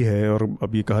गुमशुदगी है और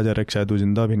अब ये कहा जा रहा है कि शायद वो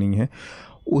जिंदा भी नहीं है,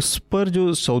 उस पर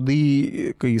जो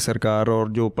सऊदी की सरकार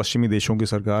और जो पश्चिमी देशों की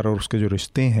सरकार और उसके जो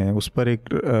रिश्ते हैं उस पर एक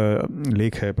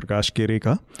लेख है प्रकाश केरे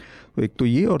का। एक तो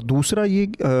ये, और दूसरा ये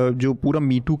जो पूरा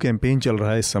मीटू कैंपेन चल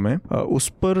रहा है इस समय, उस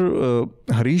पर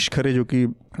हरीश खरे जो कि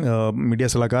मीडिया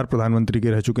सलाहकार प्रधानमंत्री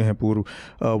के रह चुके हैं पूर्व,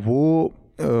 वो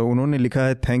उन्होंने लिखा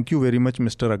है thank you very much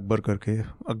mister Akbar करके।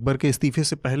 अकबर के इस्तीफे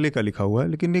से पहले का लिखा हुआ है,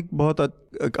 लेकिन एक बहुत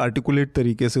आर्टिकुलेट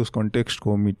तरीके से उस कॉन्टेक्स्ट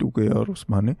को मीटू के और उस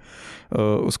माने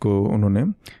उसको उन्होंने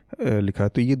लिखा।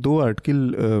 तो ये 2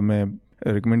 आर्टिकल मैं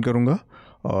रिकमेंड करूँगा।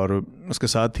 और उसके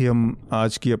साथ ही हम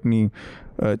आज की अपनी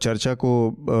चर्चा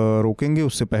को रोकेंगे।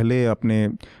 उससे पहले अपने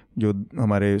जो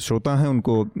हमारे श्रोता हैं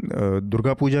उनको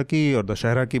दुर्गा पूजा की और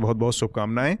दशहरा की बहुत बहुत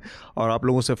शुभकामनाएं। और आप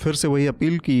लोगों से फिर से वही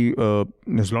अपील कि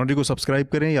न्यूज़ लॉन्ड्री को सब्सक्राइब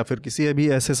करें या फिर किसी भी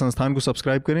ऐसे संस्थान को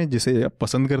सब्सक्राइब करें जिसे आप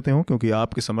पसंद करते हो, क्योंकि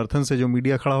आपके समर्थन से जो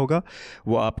मीडिया खड़ा होगा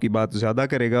वो आपकी बात ज़्यादा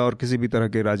करेगा और किसी भी तरह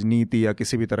के राजनीति या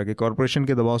किसी भी तरह के कॉरपोरेशन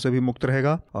के दबाव से भी मुक्त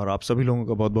रहेगा। और आप सभी लोगों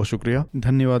का बहुत बहुत शुक्रिया,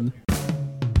 धन्यवाद।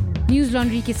 न्यूज़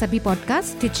लॉन्ड्री के सभी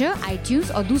पॉडकास्ट टिचर,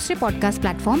 iTunes और दूसरे पॉडकास्ट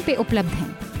प्लेटफॉर्म पे उपलब्ध हैं।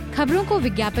 खबरों को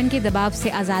विज्ञापन के दबाव से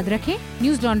आजाद रखें,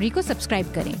 न्यूज़ लॉन्ड्री को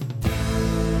सब्सक्राइब करें।